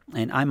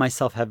 and I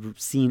myself have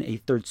seen a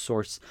third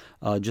source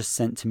just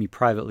sent to me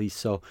privately.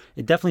 So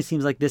it definitely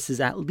seems like this is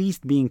at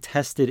least being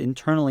tested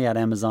internally at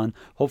Amazon.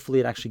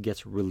 Hopefully it actually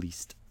gets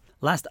released.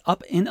 Last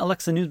up in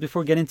Alexa news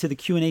before we get into the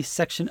Q&A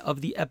section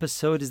of the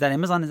episode is that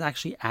Amazon has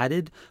actually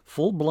added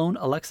full-blown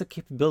Alexa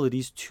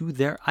capabilities to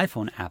their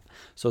iPhone app.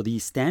 So the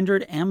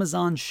standard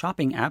Amazon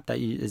shopping app that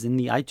is in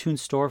the iTunes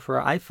store for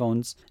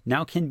iPhones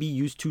now can be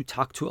used to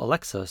talk to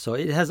Alexa. So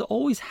it has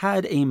always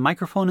had a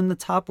microphone in the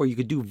top where you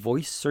could do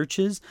voice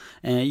searches,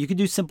 and you could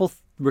do simple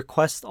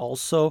requests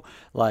also,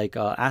 like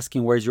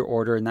asking where's your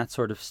order and that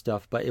sort of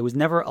stuff, but it was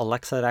never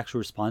Alexa that actually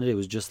responded. It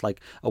was just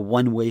like a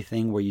one-way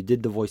thing where you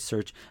did the voice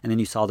search and then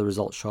you saw the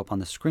results show up on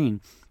the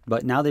screen.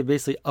 But now they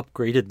basically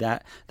upgraded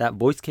that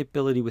voice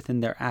capability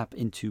within their app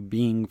into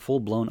being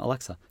full-blown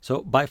Alexa.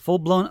 So by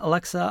full-blown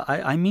Alexa,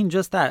 I mean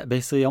just that.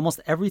 Basically,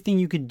 almost everything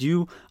you could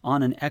do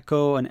on an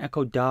Echo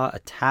Dot, a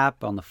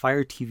Tap, on the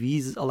Fire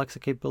TV's Alexa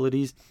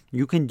capabilities,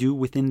 you can do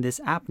within this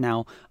app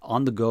now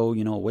on the go,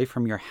 away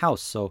from your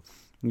house. So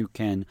you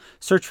can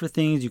search for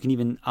things. You can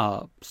even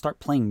start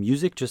playing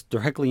music just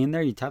directly in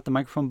there. You tap the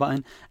microphone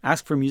button,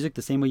 ask for music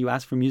the same way you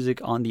ask for music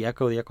on the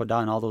Echo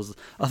Dot, and all those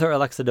other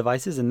Alexa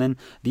devices. And then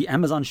the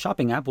Amazon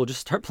Shopping app will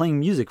just start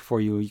playing music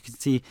for you. You can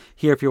see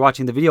here, if you're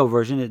watching the video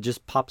version, it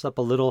just pops up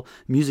a little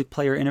music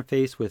player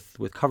interface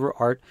with cover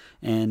art.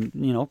 And,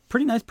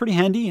 pretty nice, pretty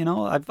handy.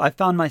 I've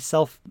found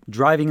myself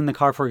driving in the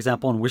car, for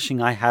example, and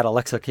wishing I had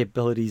Alexa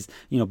capabilities,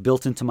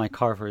 built into my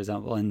car, for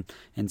example.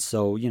 And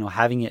so,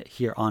 having it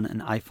here on an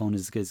iPhone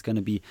is going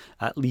to be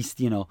at least,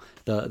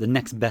 the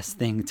next best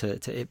thing to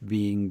it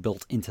being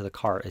built into the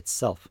car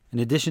itself. In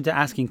addition to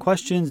asking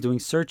questions, doing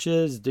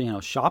searches,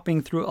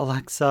 shopping through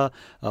Alexa,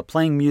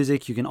 playing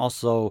music, you can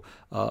also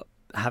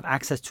have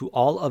access to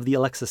all of the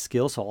Alexa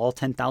skills. So all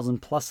 10,000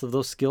 plus of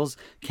those skills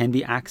can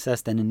be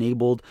accessed and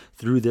enabled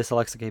through this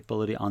Alexa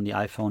capability on the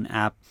iPhone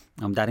app.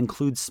 That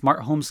includes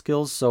smart home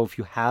skills. So if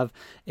you have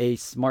a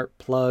smart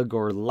plug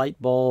or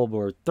light bulb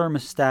or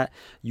thermostat,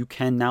 you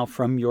can now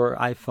from your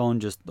iPhone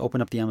just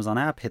open up the Amazon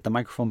app, hit the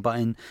microphone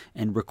button,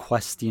 and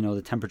request,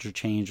 the temperature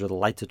change or the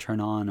light to turn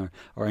on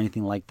or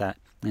anything like that.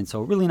 And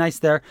so really nice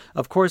there.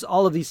 Of course,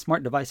 all of these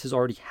smart devices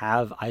already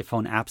have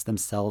iPhone apps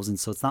themselves. And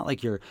so it's not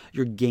like you're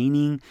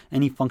gaining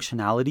any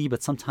functionality,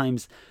 but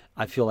sometimes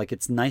I feel like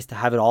it's nice to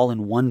have it all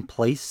in one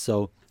place.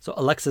 So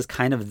Alexa's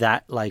kind of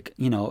that,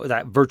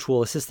 that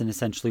virtual assistant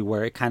essentially,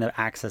 where it kind of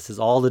accesses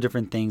all the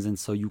different things. And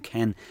so you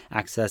can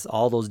access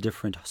all those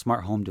different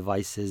smart home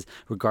devices,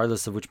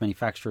 regardless of which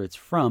manufacturer it's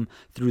from,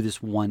 through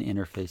this one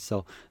interface.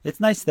 So it's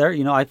nice there.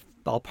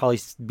 I'll probably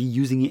be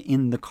using it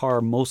in the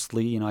car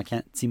mostly. I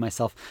can't see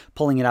myself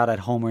pulling it out at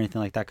home or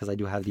anything like that because I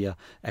do have the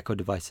Echo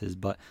devices.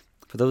 But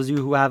for those of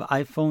you who have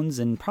iPhones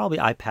and probably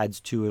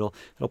iPads too, it'll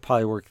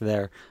probably work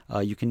there.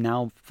 You can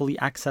now fully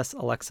access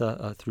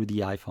Alexa through the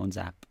iPhone's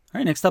app. All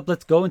right, next up,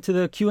 let's go into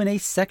the Q&A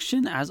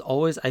section. As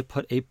always, I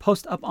put a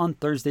post up on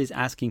Thursdays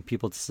asking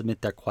people to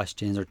submit their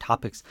questions or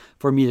topics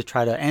for me to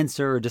try to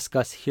answer or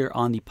discuss here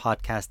on the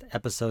podcast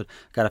episode.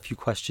 Got a few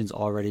questions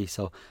already,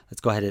 so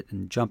let's go ahead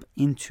and jump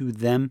into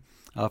them.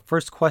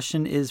 First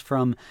question is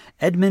from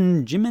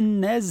Edmund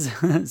Jimenez.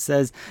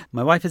 Says,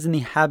 my wife is in the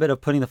habit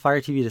of putting the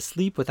Fire TV to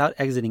sleep without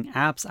exiting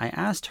apps. I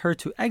asked her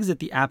to exit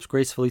the apps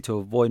gracefully to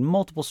avoid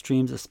multiple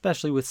streams,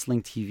 especially with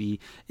Sling TV.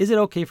 Is it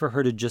okay for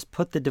her to just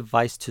put the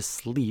device to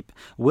sleep?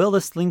 Will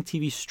the Sling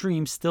TV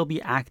stream still be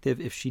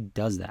active if she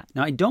does that?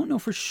 Now, I don't know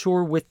for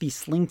sure with the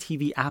Sling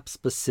TV app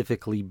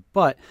specifically,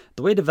 but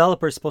the way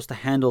developers are supposed to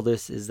handle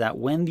this is that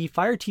when the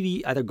Fire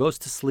TV either goes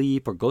to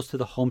sleep or goes to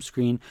the home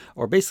screen,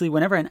 or basically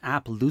whenever an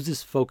app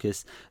loses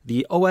focus,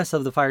 the OS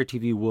of the Fire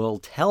TV will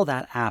tell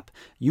that app,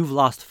 you've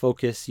lost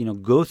focus,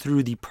 go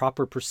through the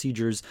proper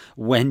procedures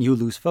when you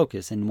lose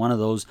focus. And one of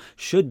those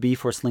should be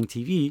for Sling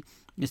TV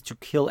is to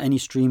kill any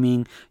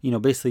streaming,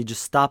 basically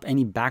just stop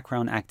any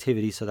background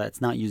activity so that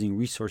it's not using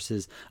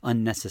resources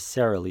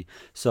unnecessarily.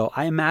 So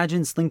I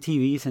imagine Sling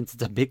TV, since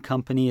it's a big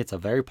company, it's a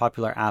very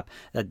popular app,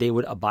 that they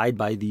would abide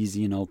by these,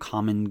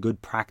 common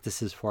good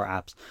practices for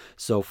apps.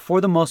 So for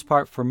the most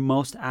part, for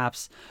most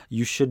apps,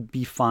 you should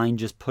be fine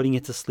just putting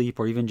it to sleep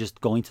or even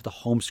just going to the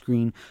home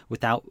screen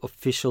without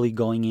officially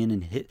going in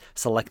and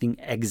selecting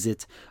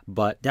exit.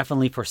 But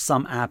definitely for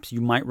some apps,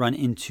 you might run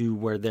into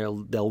where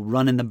they'll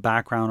run in the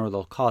background or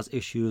they'll cause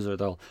issues or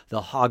they'll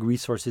hog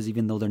resources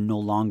even though they're no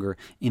longer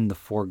in the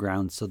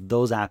foreground. So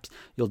those apps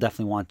you'll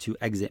definitely want to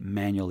exit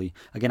manually.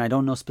 Again, I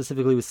don't know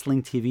specifically with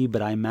Sling TV,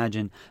 but I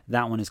imagine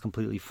that one is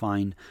completely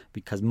fine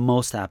because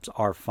most apps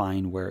are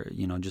fine where,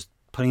 just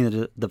putting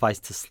the device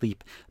to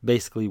sleep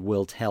basically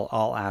will tell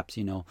all apps,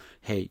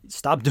 hey,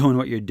 stop doing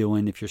what you're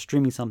doing. If you're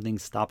streaming something,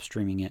 stop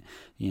streaming it.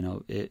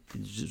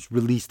 Just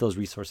release those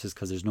resources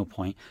because there's no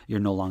point. You're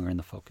no longer in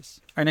the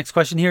focus. Our next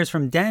question here is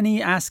from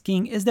Danny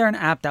asking, is there an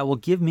app that will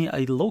give me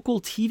a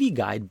local TV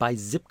guide by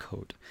zip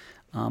code?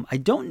 I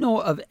don't know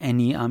of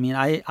any. I mean,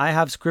 I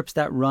have scripts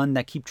that run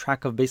that keep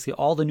track of basically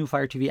all the new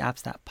Fire TV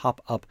apps that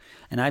pop up,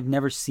 and I've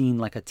never seen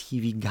like a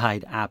TV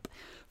guide app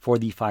for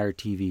the Fire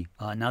TV.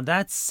 Now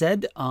that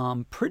said,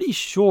 I'm pretty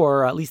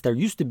sure, at least there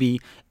used to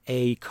be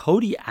a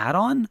Kodi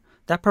add-on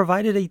that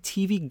provided a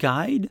TV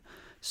guide.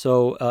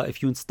 So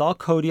if you install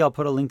Kodi, I'll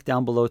put a link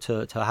down below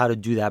to how to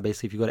do that.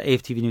 Basically, if you go to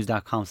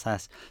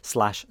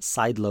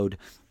aftvnews.com/sideload,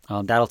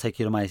 That'll take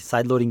you to my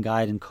side loading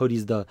guide, and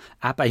Koti's the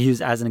app I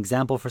use as an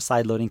example for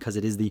side loading because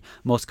it is the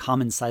most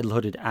common side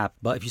loaded app.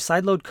 But if you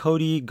side load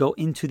Koti, go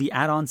into the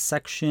add-ons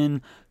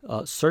section,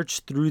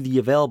 search through the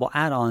available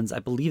add-ons. I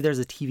believe there's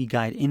a TV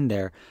guide in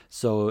there,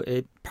 so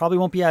it probably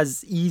won't be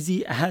as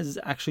easy as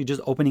actually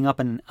just opening up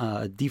an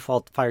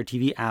default Fire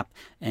TV app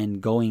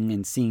and going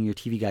and seeing your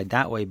TV guide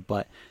that way.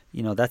 But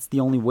that's the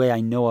only way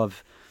I know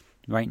of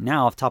right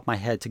now off the top of my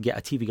head to get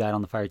a TV guide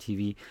on the Fire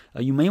TV.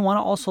 You may want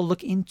to also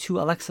look into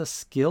Alexa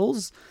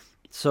skills.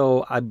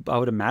 So I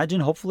would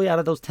imagine, hopefully, out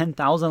of those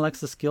 10,000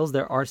 Alexa skills,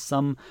 there are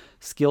some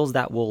skills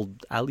that will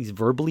at least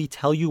verbally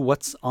tell you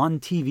what's on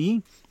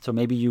TV. So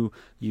maybe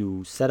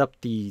you set up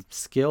the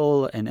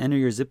skill and enter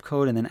your zip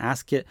code and then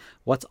ask it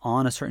what's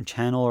on a certain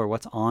channel or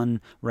what's on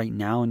right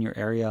now in your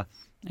area,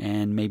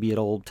 and maybe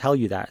it'll tell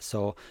you that.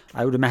 So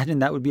I would imagine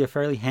that would be a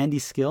fairly handy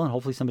skill, and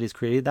hopefully somebody's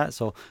created that.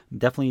 So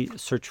definitely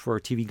search for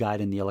a TV guide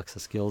in the Alexa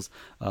skills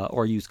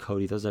or use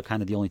Koti. Those are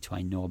kind of the only two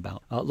I know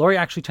about. Lori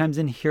actually chimes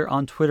in here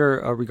on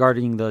Twitter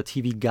regarding the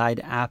TV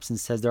guide apps and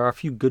says there are a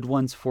few good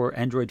ones for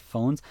Android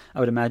phones. I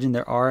would imagine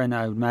there are, and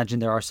I would imagine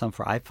there are some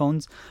for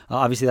iPhones.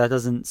 Obviously, that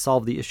doesn't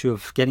solve the issue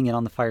of getting it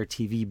on the Fire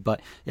TV, but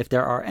if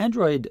there are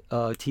Android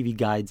TV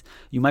guides,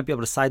 you might be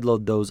able to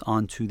sideload those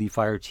onto the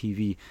Fire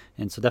TV.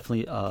 And so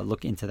definitely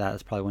look into that.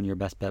 That's probably one of your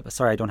best bet. But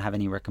sorry, I don't have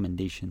any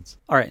recommendations.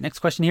 All right, next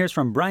question here is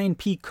from Brian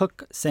P.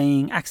 Cook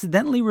saying,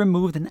 accidentally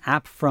removed an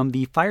app from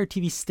the Fire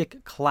TV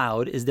Stick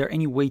cloud. Is there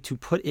any way to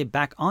put it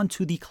back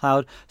onto the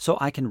cloud so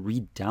I can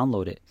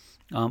re-download it?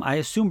 I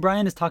assume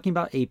Brian is talking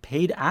about a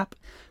paid app,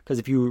 because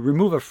if you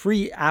remove a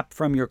free app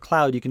from your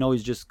cloud, you can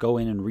always just go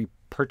in and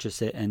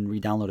repurchase it and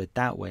re-download it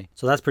that way.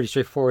 So that's pretty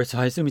straightforward. So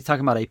I assume he's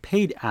talking about a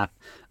paid app.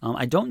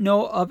 I don't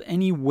know of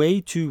any way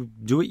to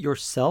do it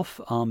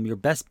yourself. Your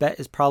best bet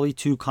is probably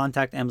to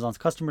contact Amazon's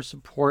customer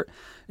support,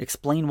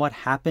 explain what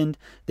happened.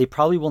 They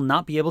probably will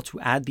not be able to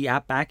add the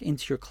app back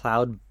into your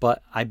cloud,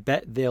 but I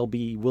bet they'll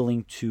be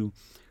willing to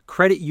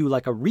credit you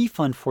like a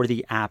refund for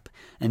the app,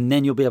 and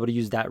then you'll be able to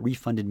use that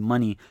refunded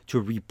money to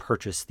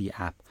repurchase the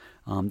app.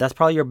 That's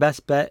probably your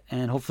best bet,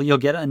 and hopefully you'll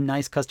get a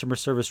nice customer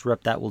service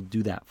rep that will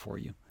do that for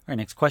you. All right,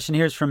 next question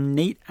here is from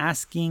Nate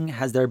asking,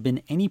 has there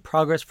been any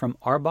progress from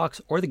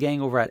Arbox or the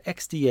gang over at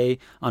XDA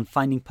on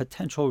finding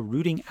potential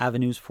routing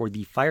avenues for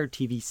the Fire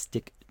TV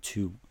Stick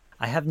 2?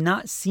 I have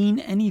not seen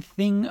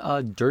anything.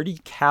 Dirty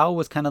Cow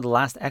was kind of the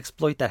last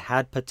exploit that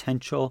had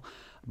potential,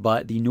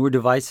 but the newer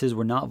devices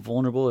were not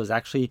vulnerable. It was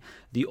actually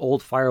the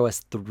old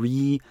FireOS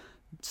 3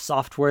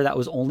 software that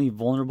was only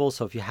vulnerable.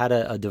 So if you had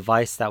a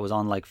device that was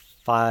on like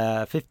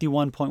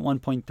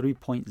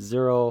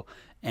 51.1.3.0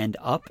 and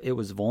up, it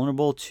was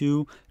vulnerable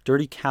to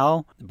Dirty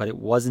Cow, but it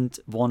wasn't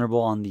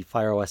vulnerable on the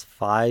FireOS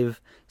 5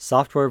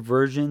 software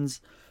versions.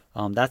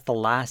 That's the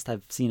last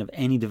I've seen of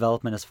any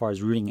development as far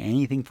as rooting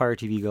anything Fire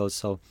TV goes.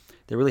 So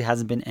there really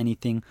hasn't been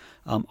anything.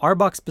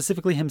 Arbox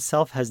specifically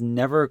himself has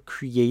never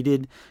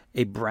created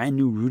a brand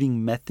new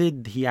rooting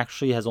method. He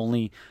actually has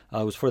only,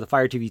 it was for the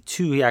Fire TV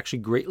 2, he actually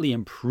greatly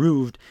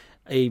improved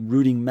a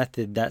rooting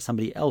method that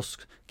somebody else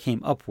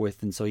came up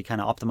with. And so he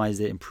kind of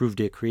optimized it, improved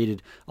it,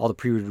 created all the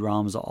pre-rooted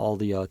ROMs, all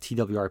the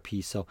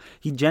TWRP. So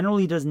he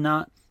generally does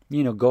not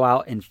go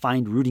out and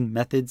find rooting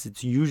methods.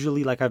 It's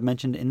usually, like I've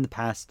mentioned in the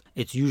past,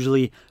 it's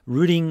usually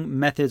rooting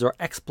methods or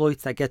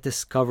exploits that get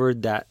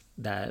discovered that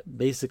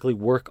basically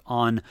work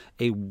on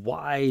a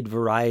wide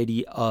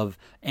variety of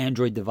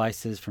Android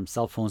devices, from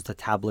cell phones to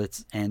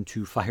tablets and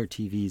to Fire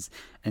TVs.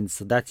 And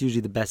so that's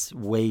usually the best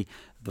way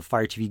the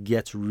Fire TV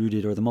gets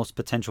rooted, or the most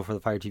potential for the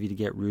Fire TV to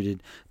get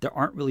rooted. There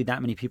aren't really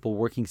that many people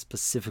working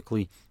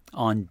specifically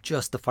on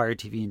just the Fire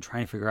TV and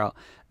trying to figure out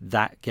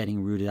that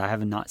getting rooted. I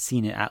have not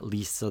seen it, at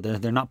least, so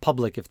they're not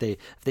public if they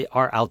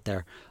are out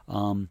there.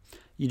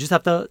 You just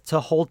have to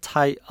hold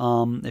tight.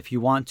 If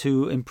you want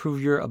to improve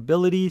your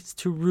abilities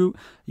to root,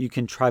 you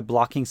can try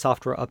blocking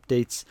software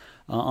updates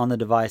on the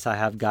device. I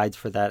have guides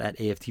for that at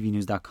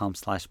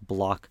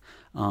aftvnews.com/block.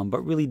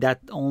 But really, that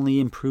only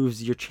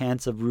improves your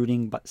chance of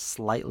rooting, but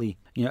slightly.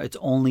 It's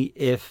only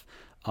if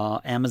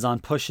Amazon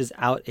pushes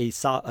out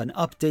an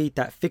update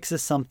that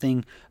fixes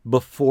something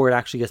before it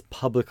actually gets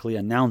publicly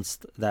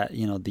announced that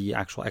the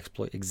actual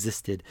exploit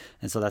existed.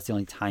 And so that's the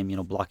only time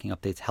blocking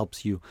updates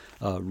helps you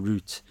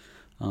root.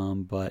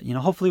 But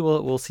hopefully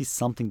we'll see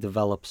something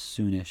develop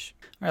soonish.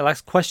 All right,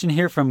 last question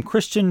here from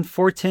Christian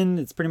Fortin.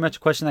 It's pretty much a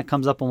question that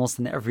comes up almost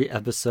in every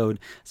episode,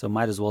 so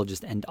might as well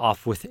just end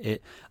off with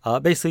it.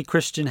 Basically,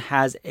 Christian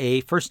has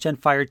a first-gen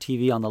Fire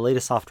TV on the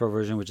latest software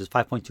version, which is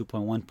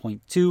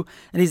 5.2.1.2,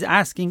 and he's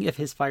asking if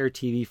his Fire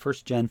TV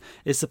first-gen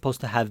is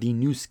supposed to have the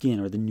new skin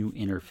or the new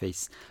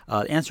interface.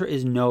 The answer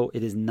is no,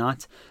 it is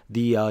not.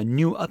 The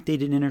new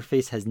updated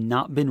interface has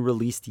not been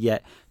released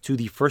yet to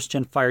the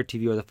first-gen Fire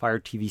TV or the Fire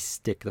TV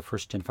Stick, the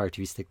first-gen Fire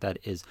TV Stick that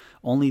is.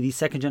 Only the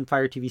second-gen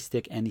Fire TV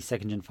Stick and the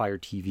second-gen Fire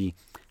TV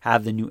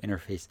have the new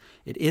interface.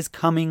 It is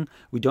coming.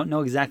 We don't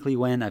know exactly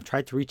when. I've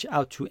tried to reach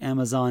out to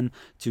Amazon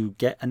to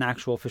get an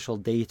actual official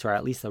date, or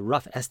at least a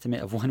rough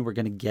estimate of when we're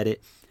going to get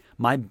it.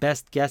 My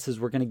best guess is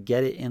we're going to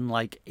get it in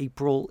like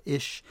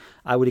April-ish.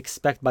 I would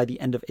expect by the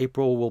end of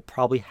April, we'll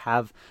probably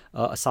have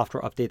a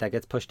software update that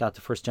gets pushed out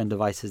to first-gen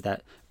devices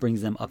that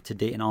brings them up to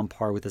date and on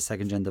par with the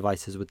second-gen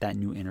devices with that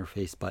new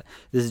interface. But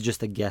this is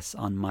just a guess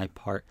on my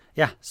part.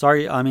 Yeah,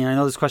 sorry. I mean, I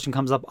know this question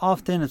comes up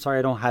often. I'm sorry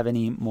I don't have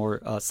any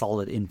more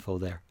solid info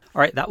there. All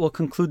right, that will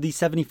conclude the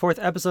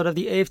 74th episode of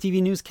the AFTV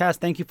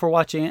Newscast. Thank you for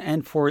watching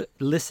and for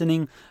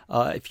listening.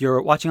 If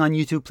you're watching on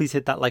YouTube, please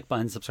hit that like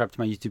button, subscribe to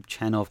my YouTube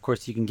channel. Of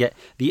course, you can get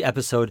the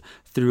episode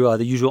through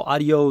the usual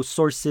audio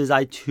sources,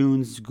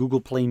 iTunes,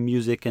 Google Play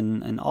Music,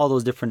 and all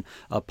those different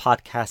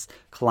podcast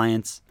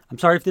clients. I'm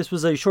sorry if this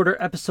was a shorter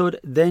episode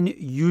than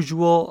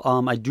usual.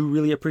 I do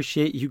really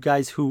appreciate you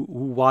guys who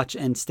watch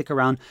and stick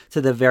around to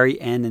the very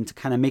end. And to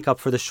kind of make up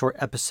for the short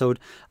episode,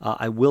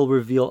 I will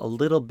reveal a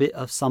little bit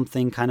of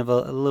something, kind of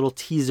a little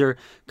teaser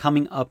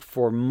coming up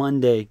for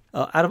Monday.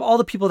 Out of all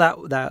the people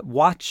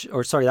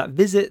that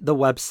visit the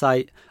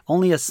website,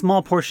 only a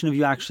small portion of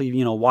you actually,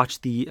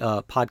 watch the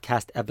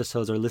podcast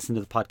episodes or listen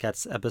to the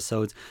podcast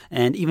episodes,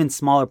 and even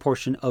smaller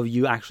portion of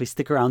you actually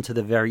stick around to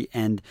the very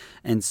end.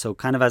 And so,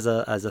 kind of as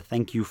a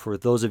thank you for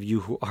those of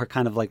you who are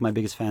kind of like my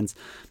biggest fans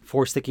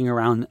for sticking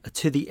around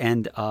to the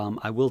end,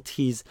 I will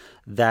tease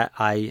that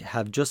I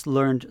have just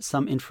learned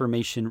some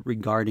information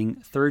regarding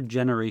third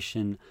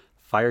generation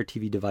Fire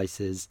TV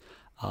devices.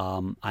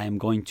 I am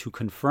going to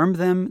confirm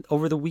them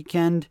over the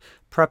weekend,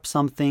 prep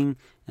something,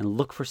 and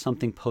look for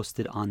something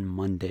posted on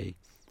Monday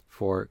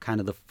for kind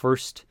of the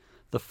first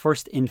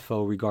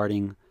info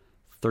regarding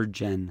third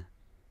gen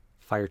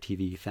Fire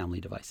TV family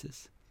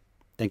devices.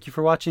 Thank you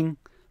for watching.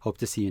 Hope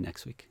to see you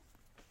next week.